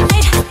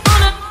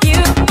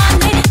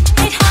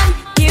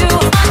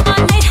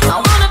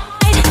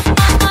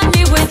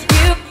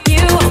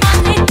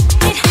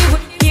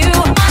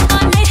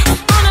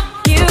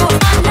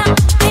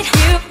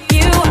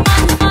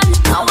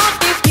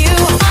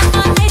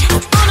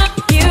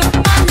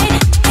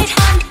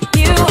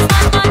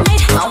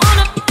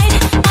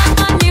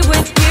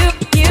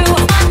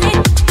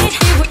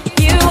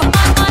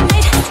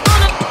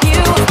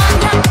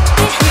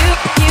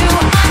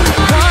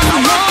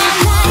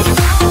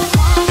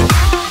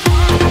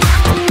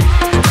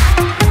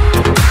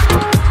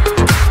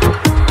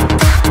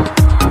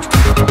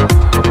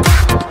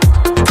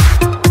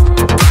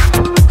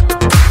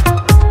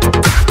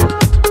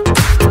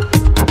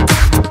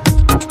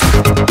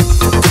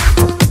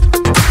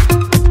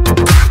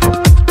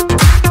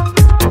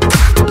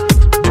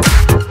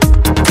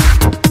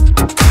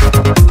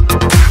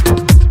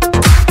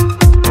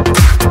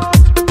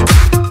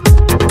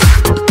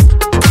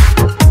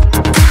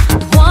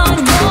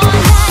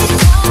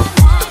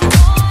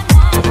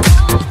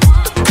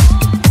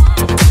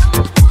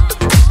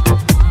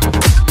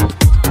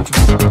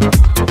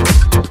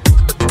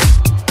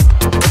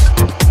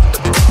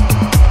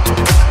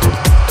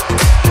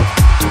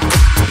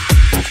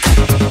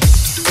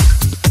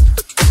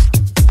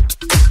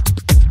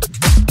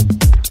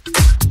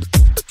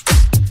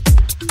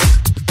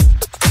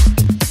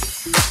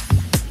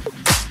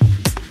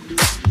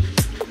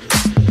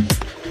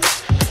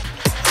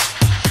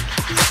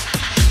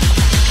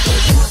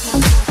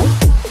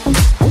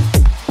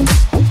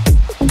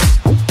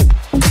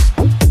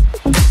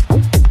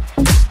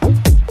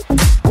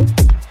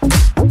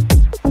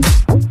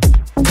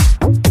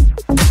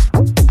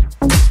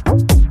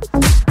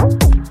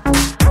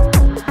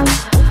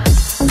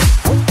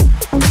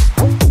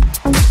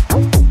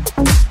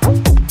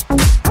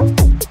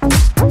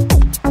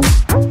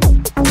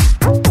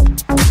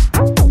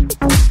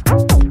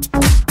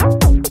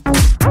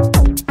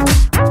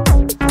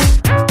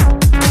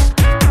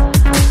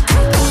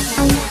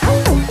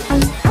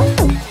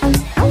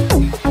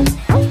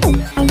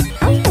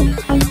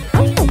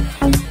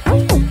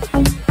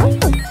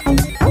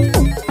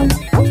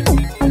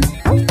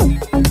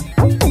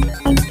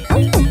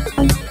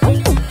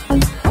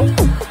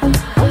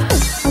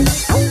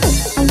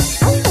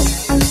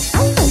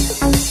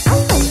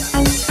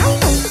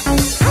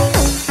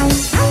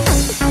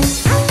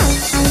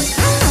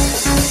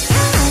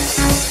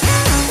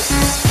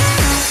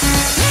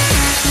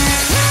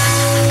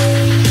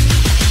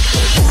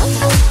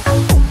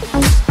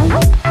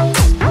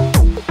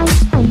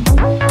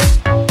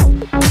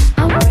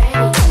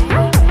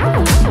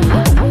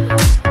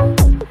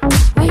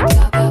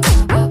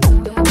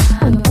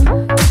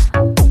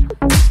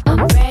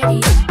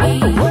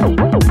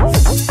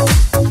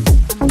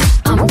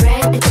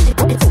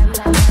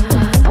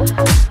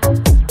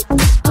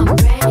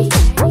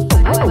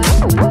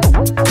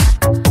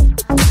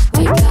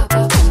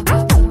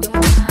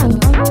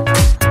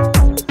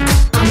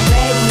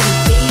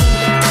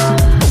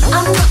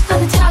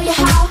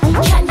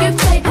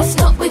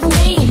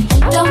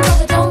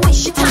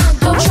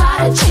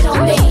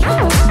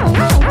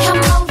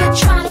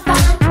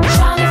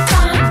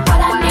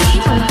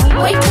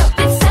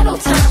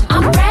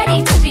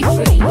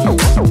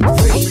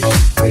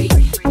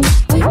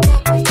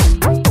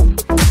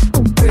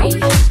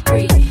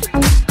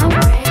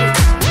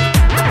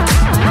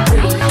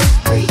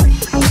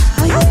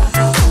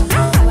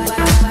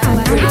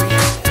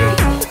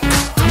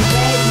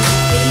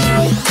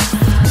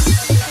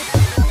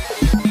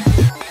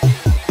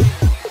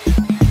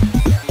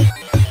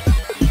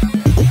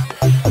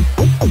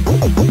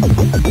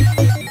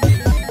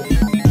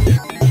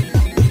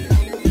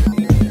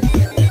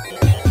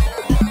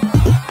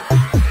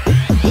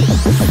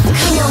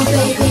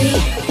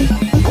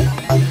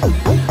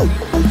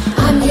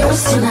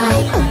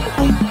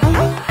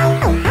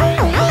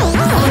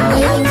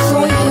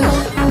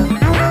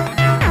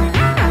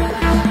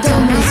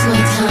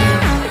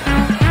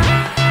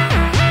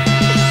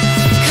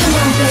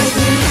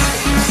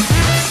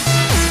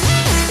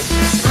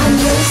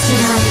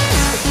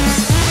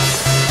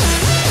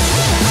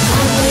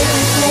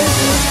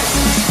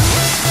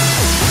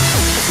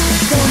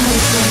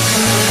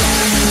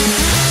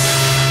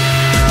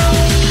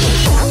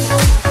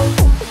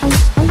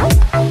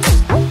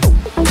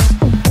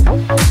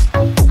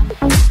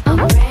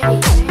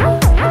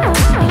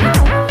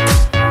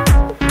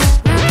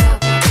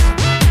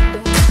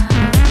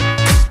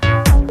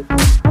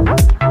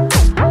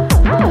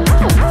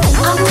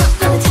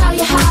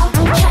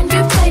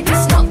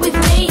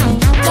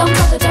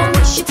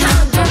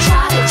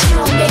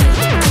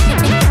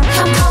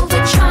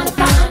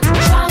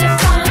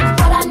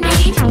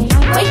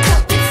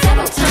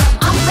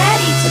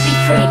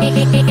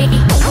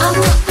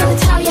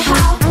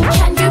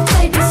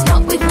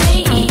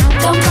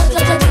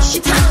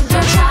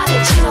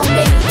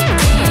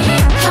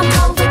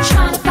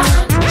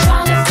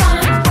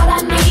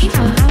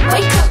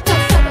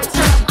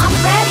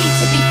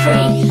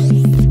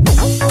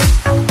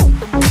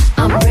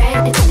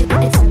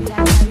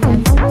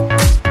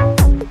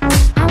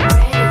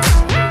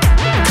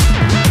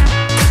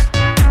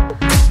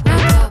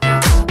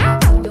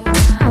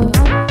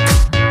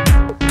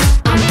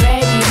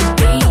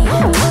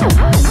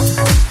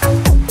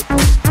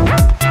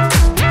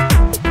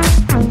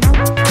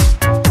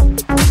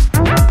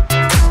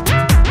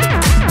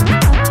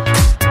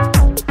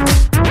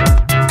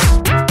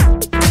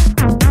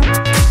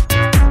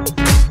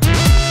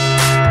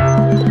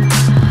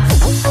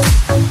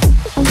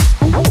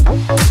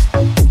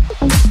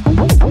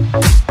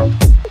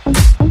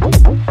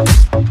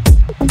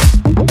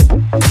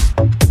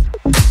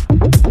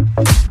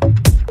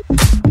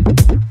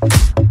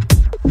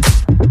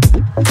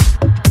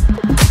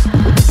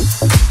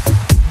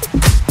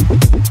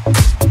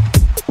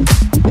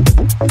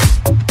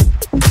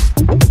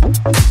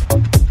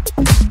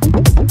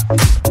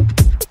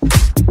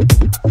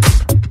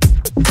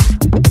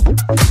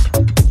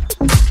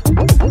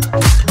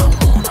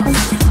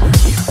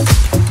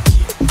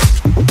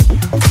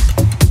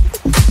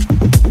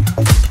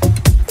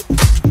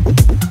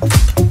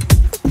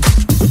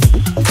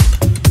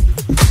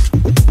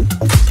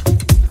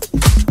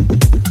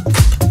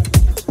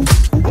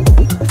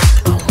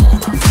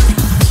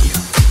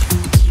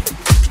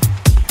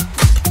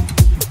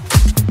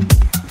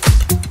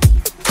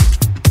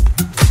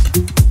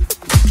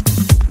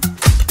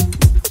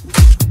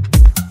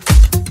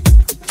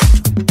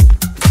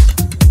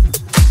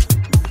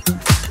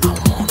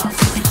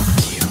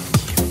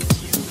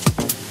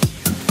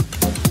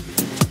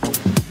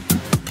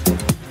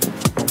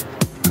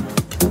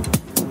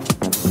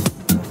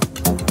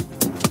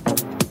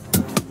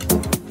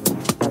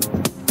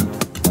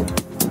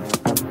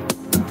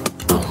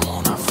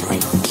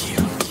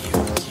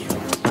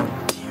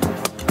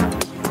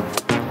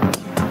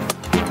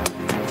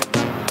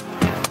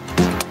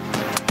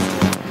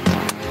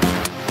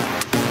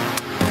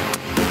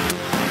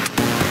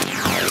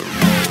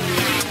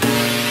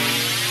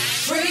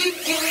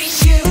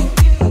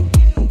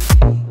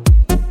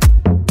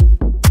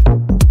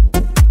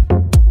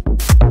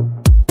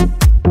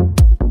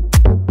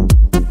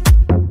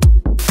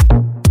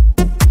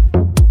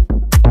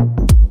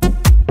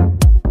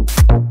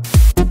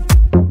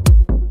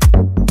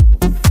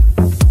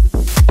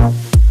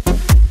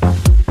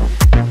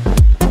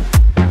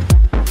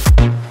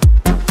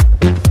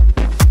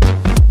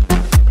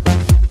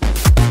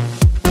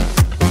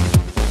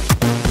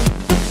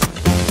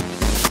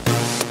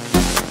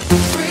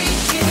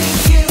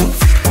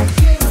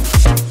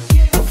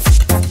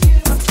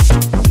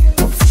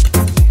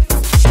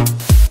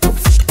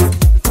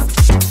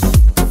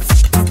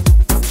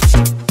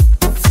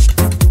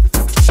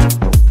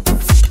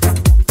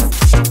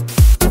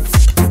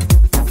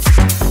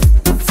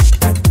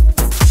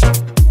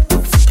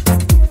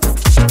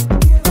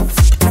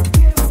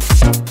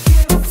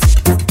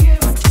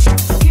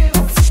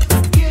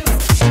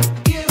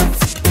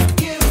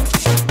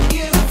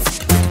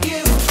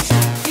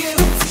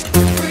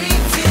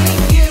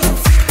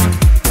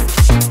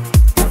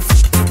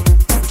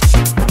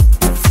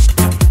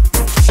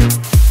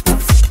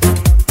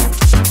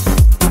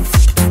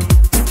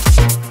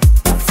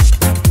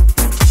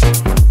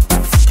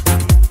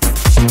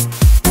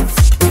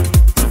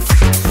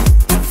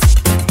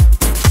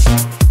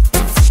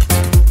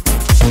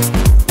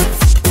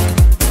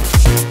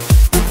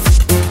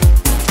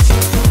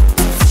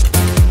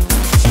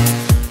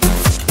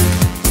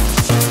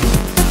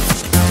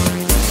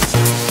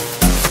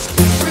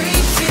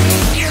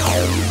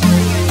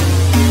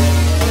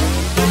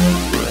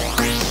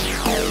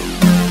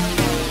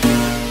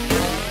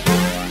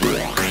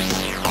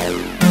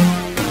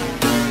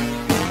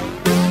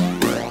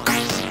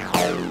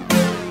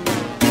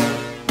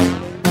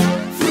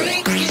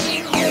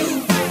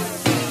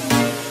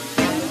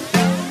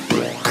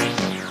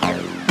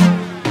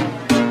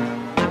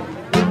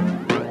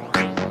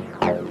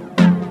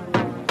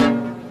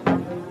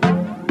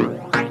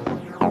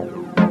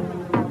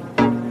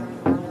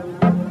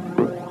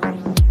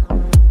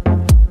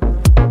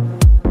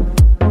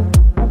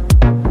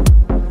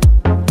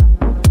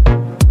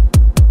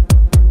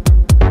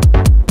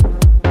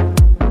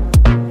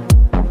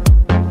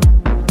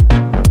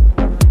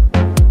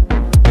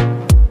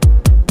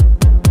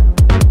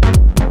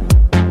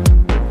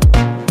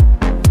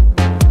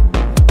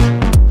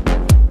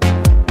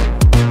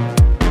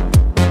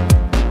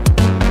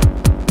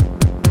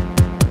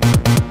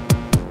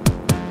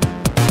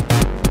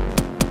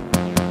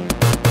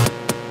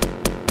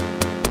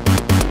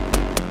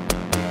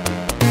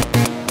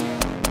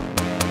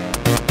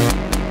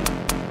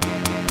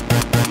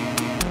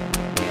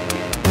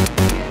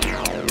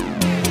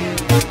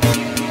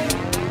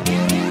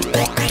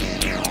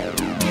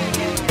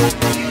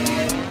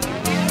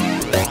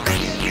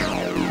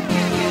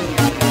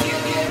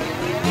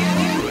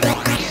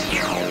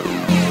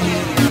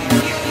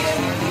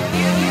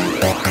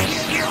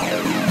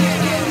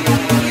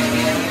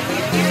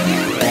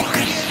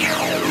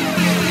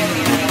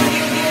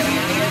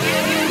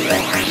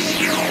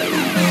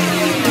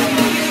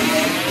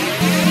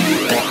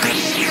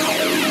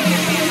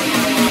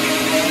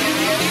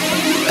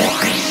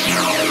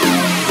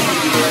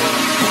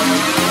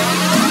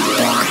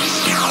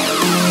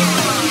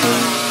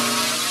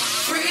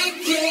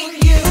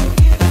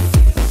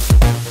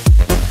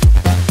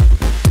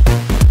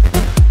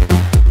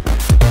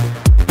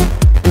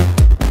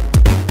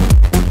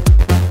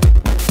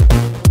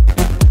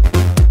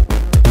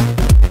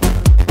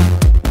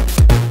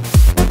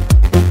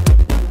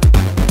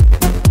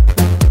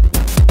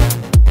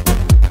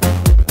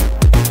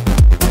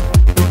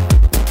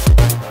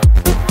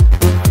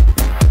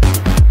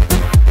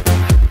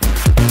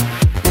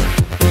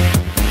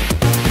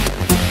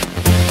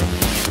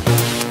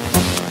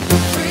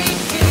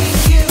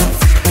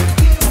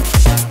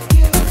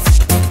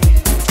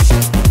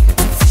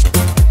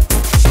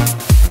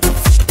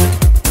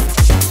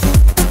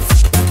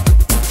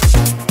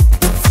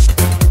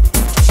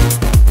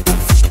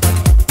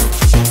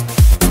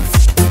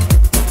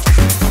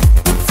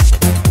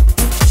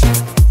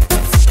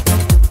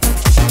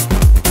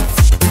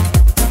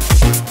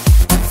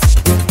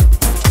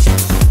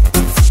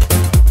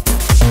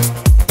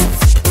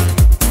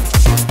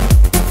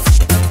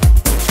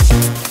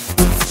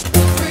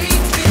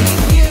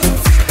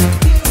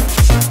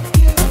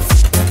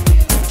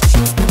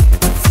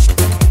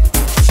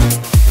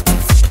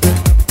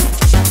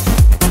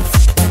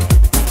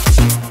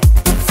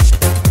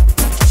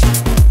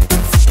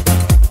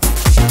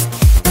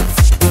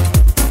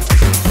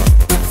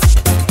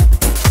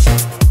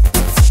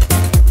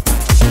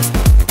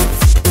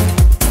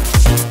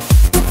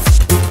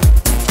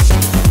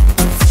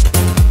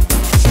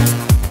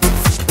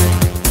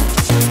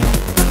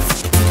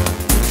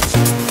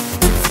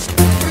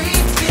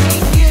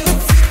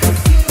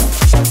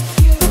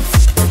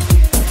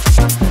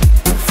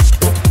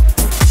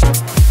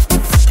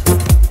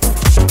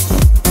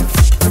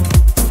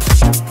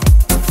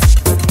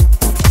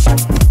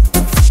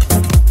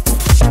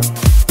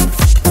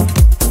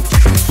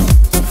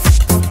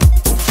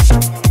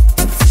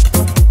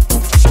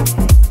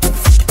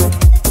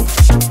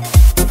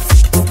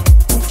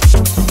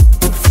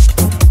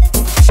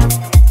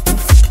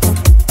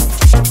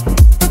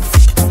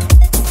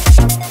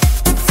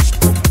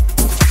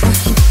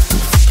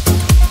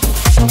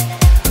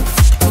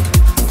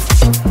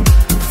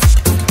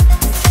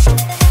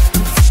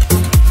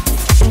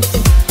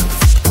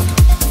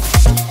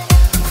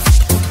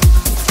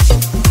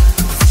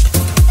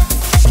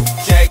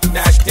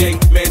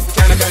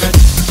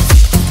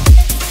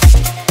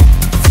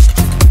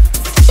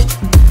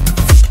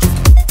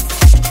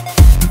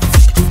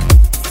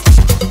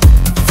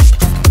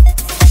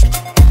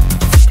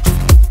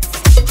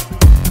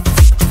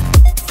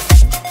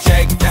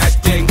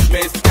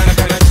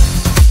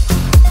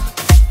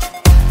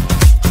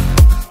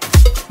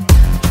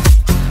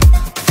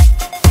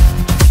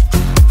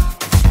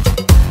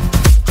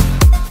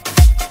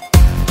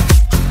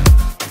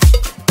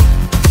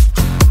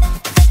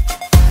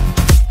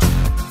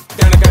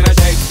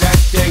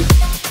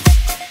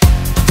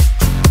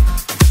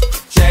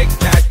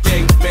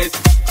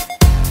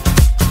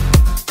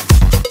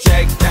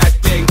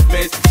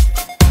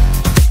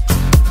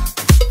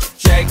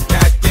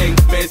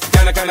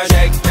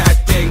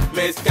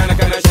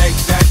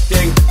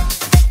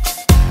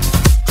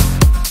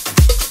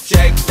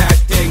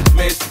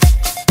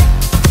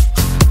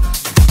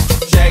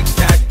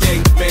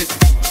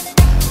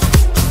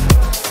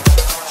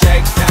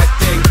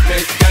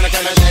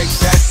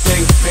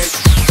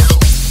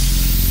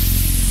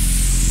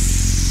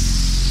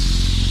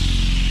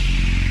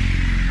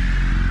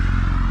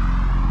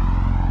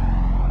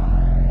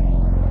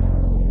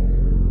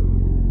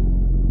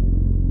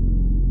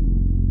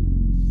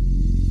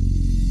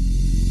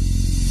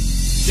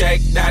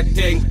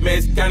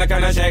 miss. Can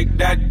I shake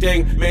that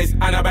thing, miss?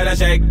 Annabella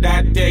shake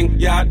that thing.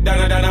 Yeah,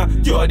 Donna,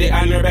 Jody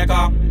and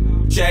Rebecca.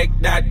 Shake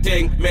that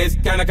thing, miss.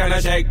 Can I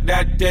shake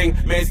that thing,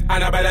 miss?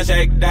 Annabella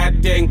shake that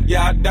thing.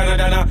 Yeah,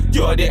 Donna,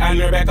 Jody and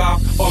Rebecca.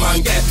 Oh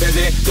man, get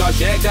busy. Just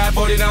shake that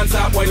booty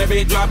non-stop. When the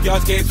beat drop,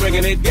 just keep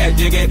swinging it. Get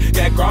jiggy,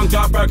 get crunked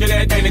up,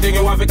 percolate. Anything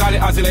you want, we call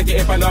it oscillate.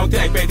 If I don't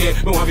take pity,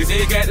 we want to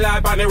see get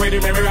live on the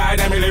rhythm. Me ride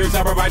and me lyrics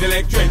I provide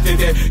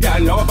electricity. Yeah,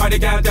 nobody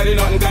can tell you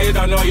nothing 'cause you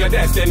don't know your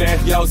destiny.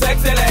 Yo,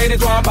 sexy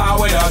ladies want power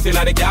with us. You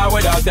know the car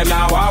with us, them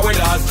now are with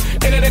us.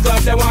 In the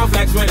club, they want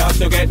flex with us.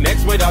 To get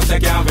next with us, they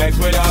can't vex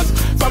with us.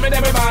 From it,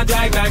 every band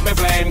like me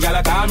flame.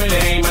 Gotta call me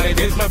name, and it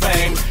is my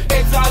fame.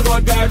 It's all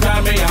good, girl,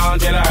 turn me on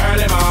till I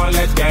early on.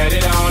 Let's get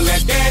it on,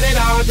 let's get it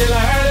on till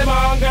I early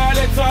on, girl.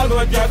 It's all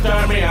good, just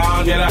turn me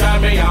on till I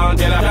turn me on,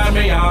 till I turn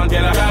me on,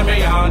 till I turn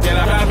me on, till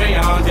I turn me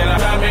on, till I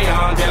turn me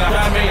on, till I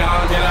turn me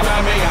on, till I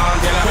turn me on,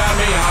 till I turn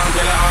me on,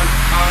 till I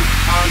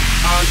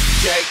on.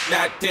 Shake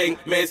that thing,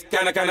 miss.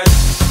 Can I?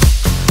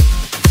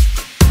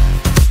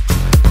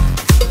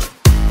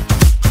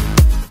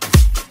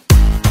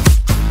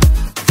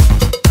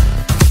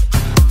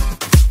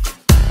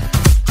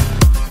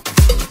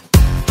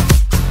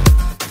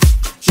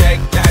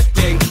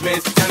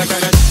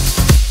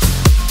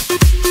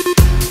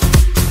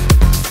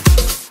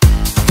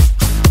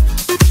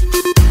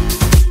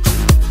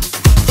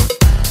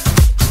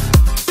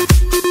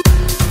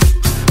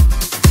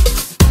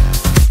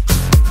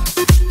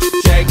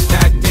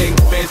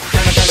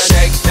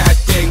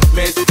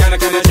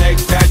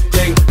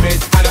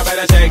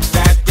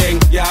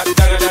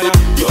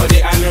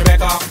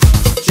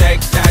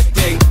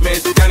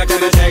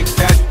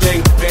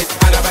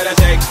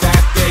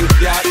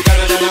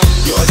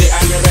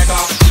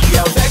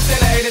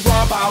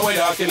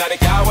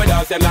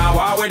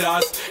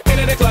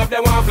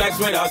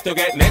 With us to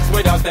get next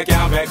with us, they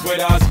can't vex with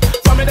us.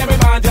 From it, every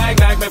band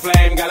like me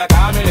flame. Gotta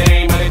call me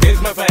name, and it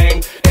is my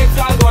fame. It's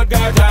all good,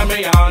 girl, turn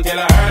me on till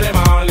I early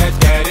on. Let's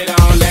get it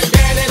on, let's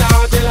get it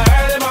on till I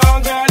early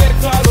on, girl.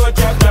 It's all good,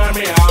 just turn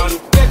me on.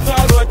 It's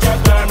all good,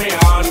 just turn me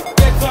on.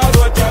 It's all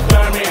good, just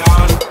turn me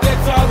on.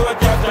 It's all good,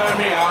 just turn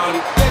me on.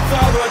 It's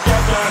all good,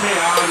 just turn me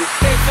on.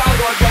 It's all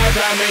good, girl,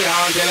 turn me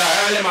on till I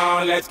early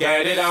on. Let's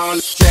get it on.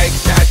 Shake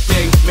that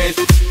thing, miss.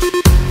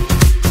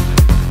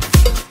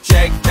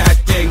 Shake that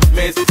thing,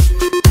 miss.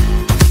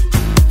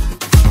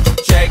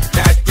 Shake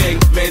that thing,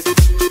 miss.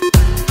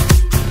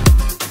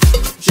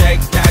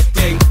 Shake that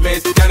thing,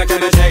 miss. Can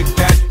I shake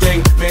that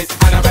thing, miss?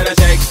 Annabella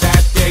shake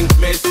that thing,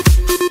 miss.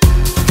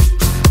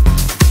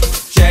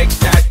 Shake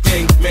that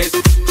thing, miss.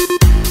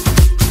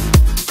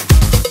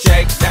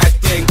 Shake that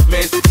thing,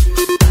 miss.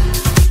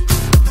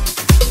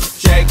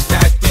 Shake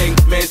that thing,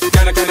 miss.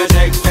 Can I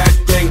shake that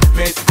thing,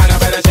 miss?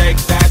 Annabella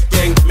shake that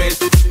thing, miss.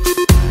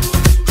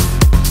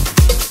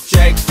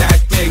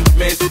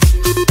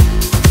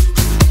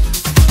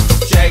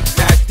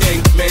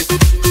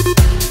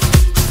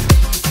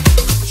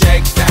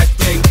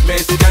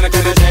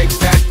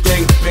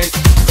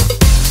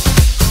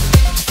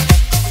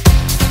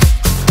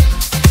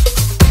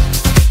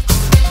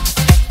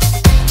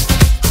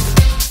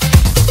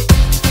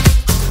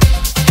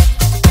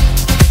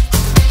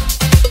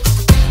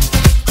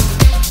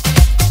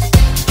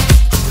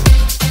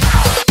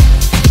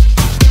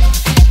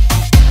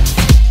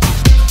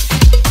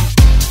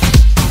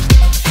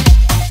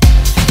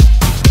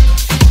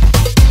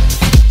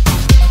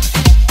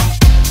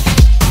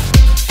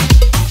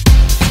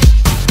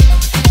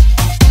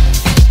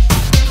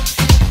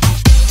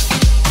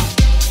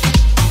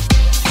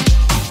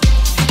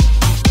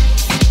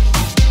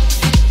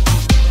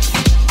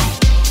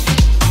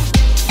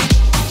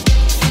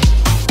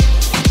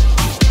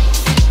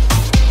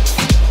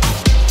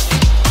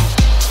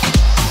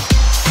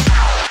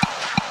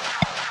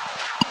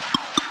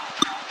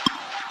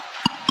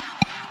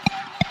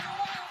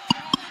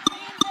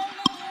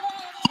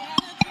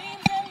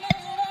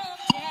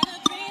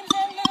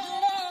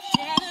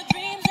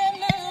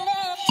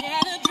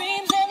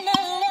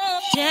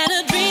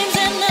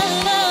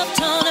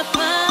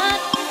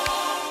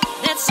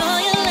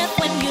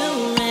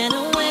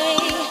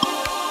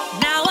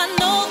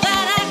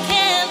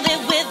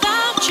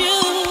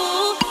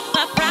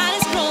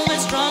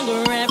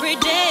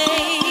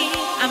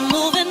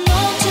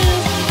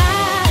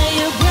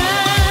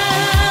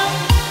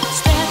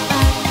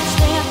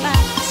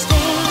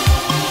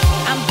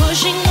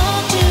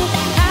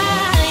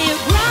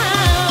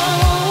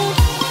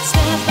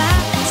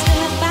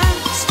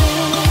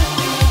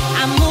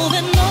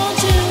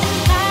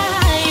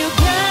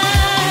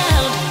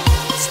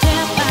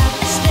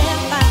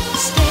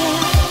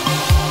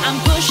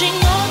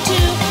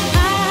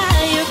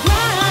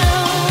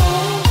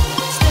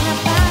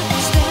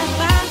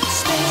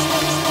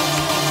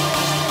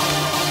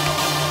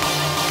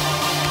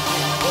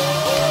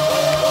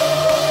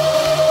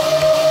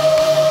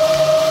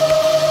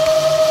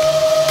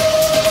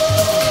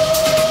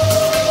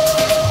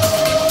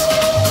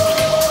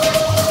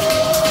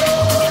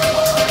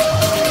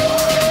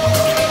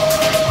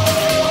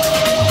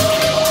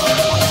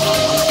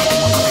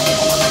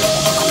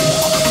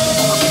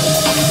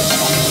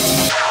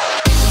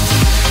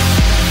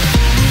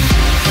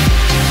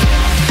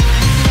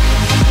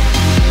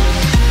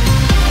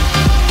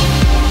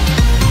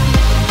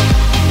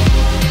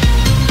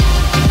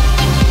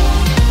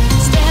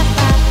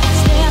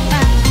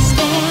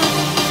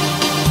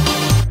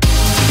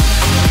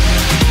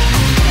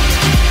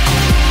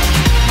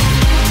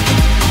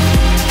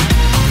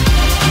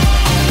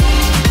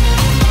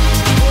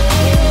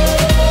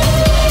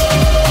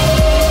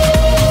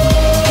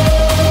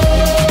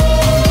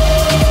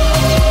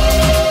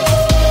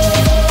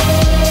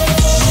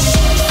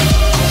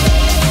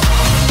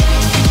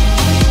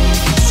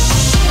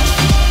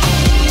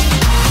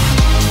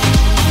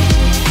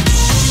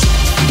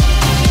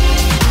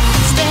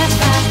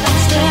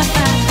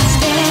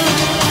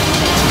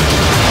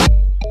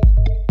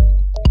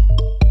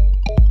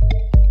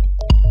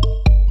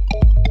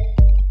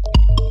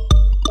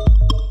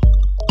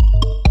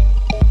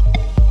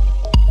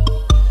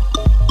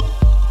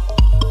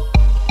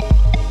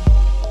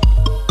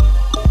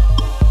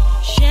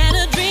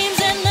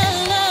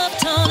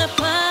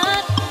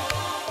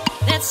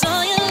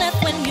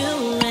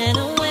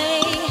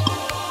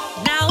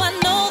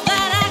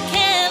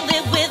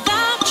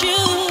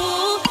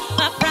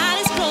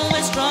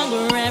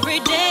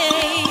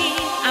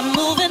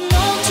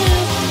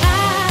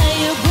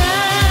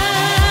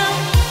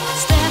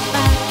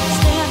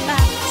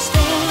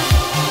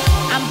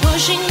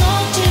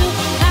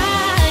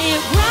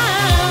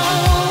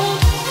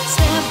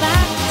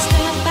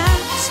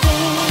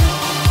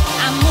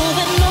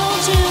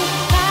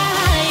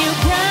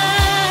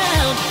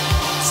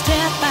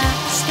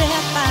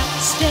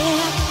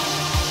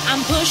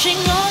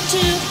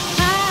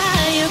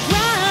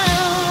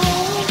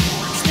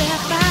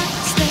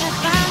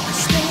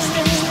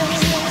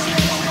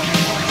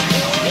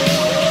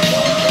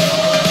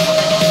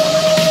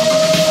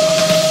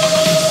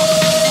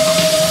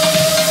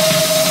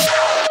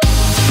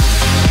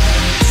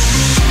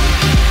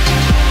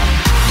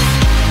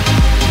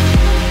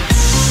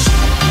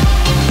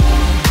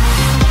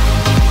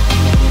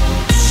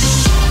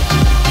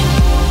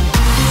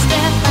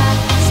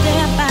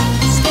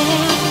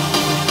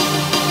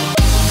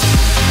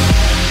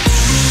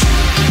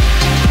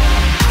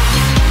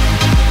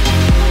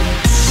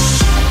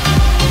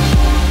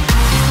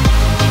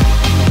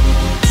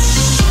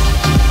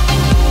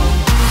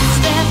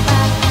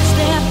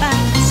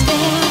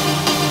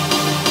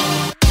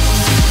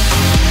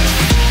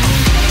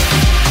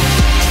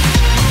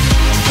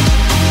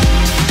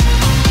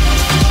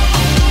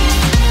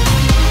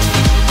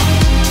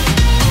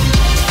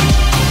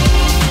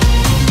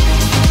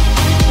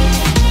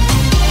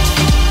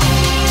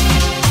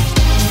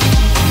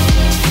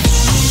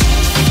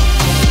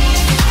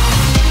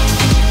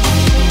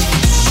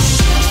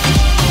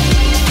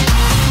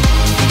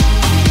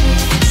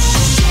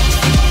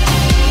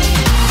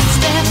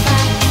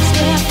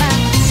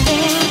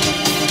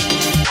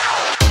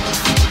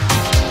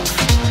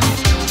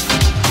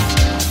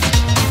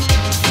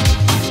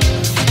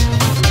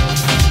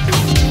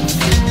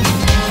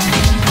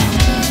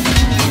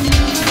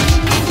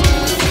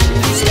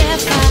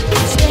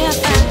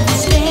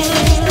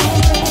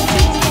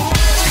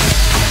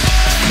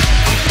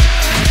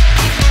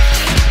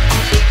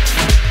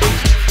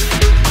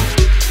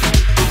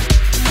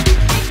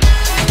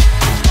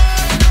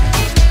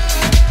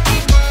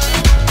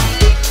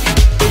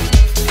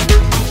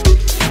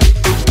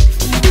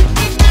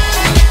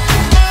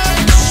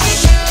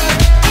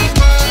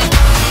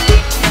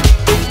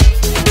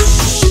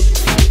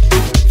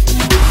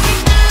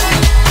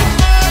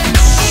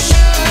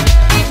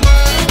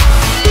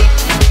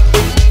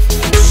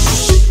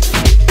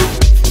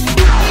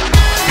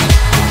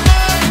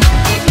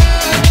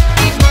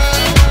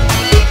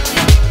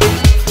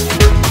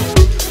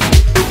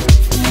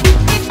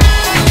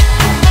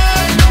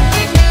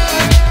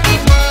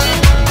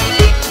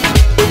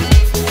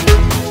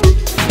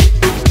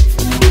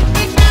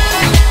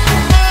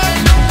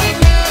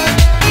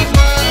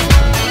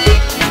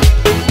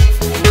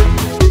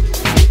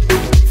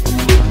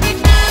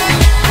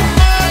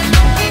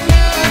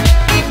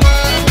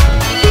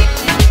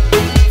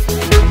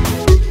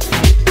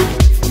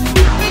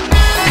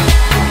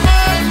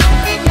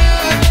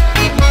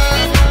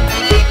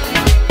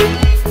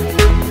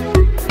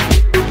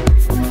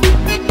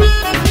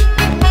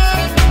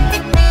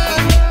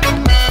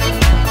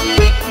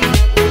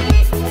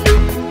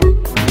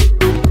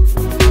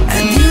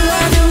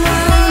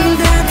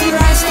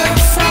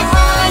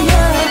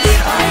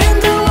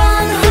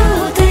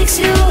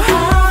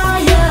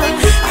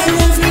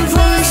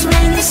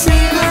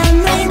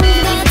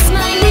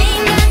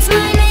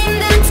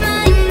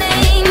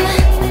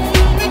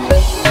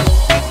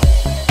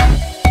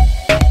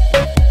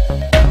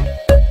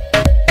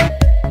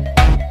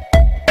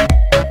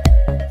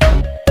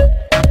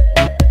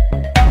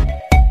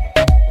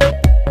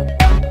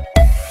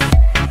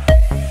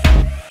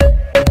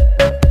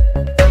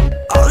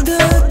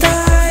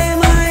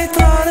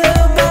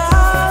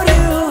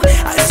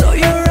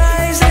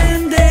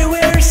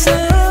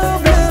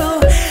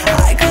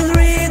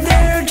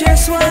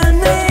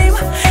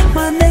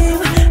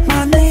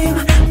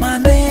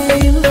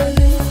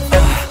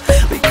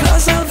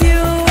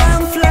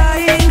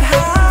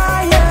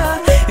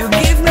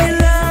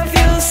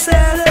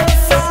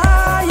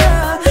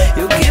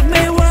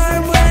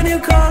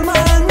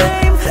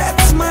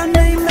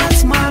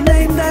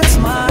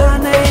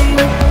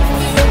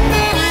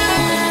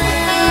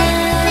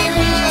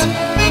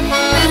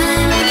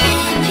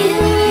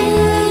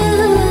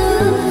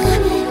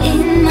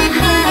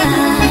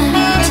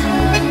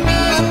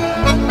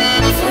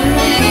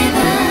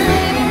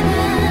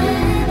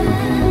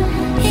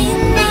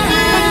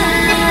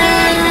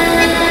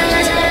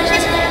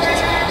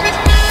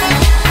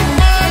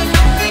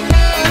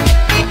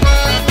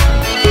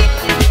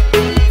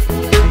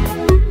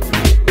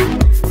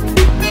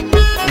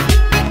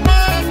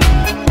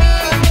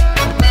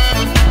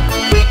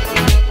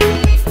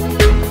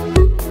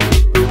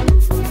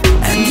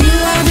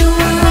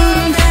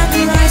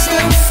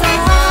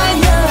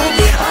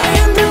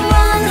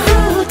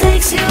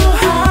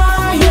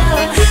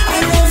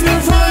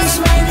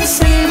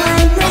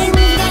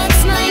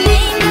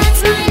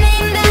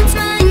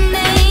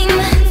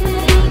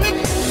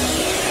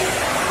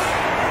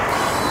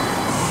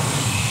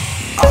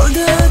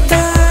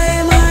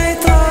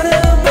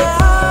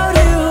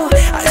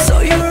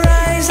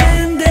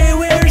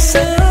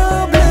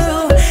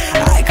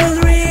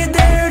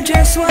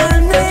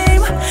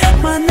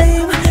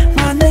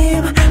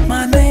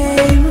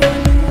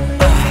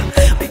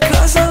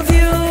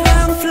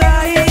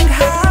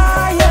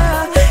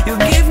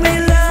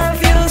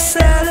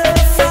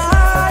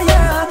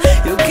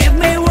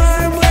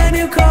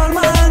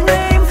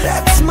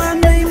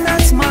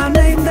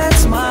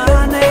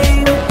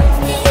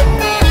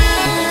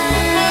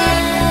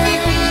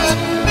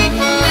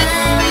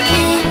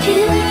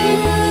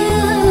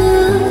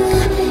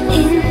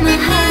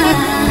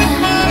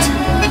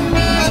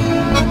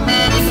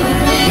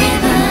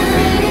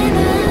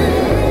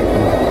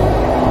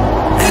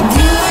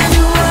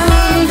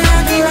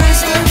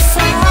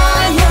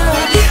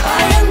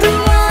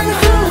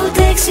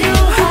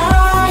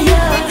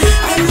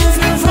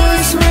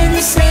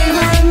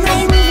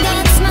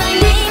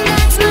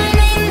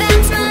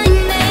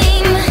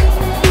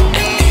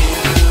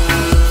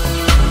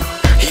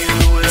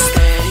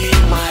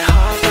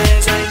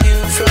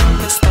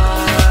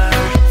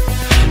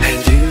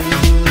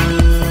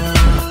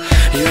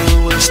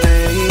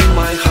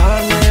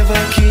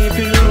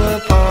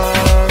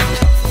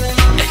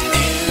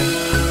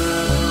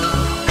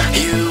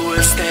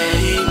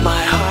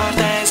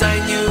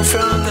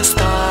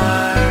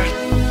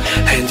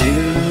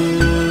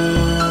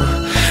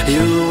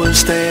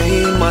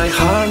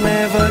 heart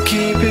never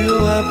keep you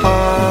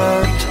apart.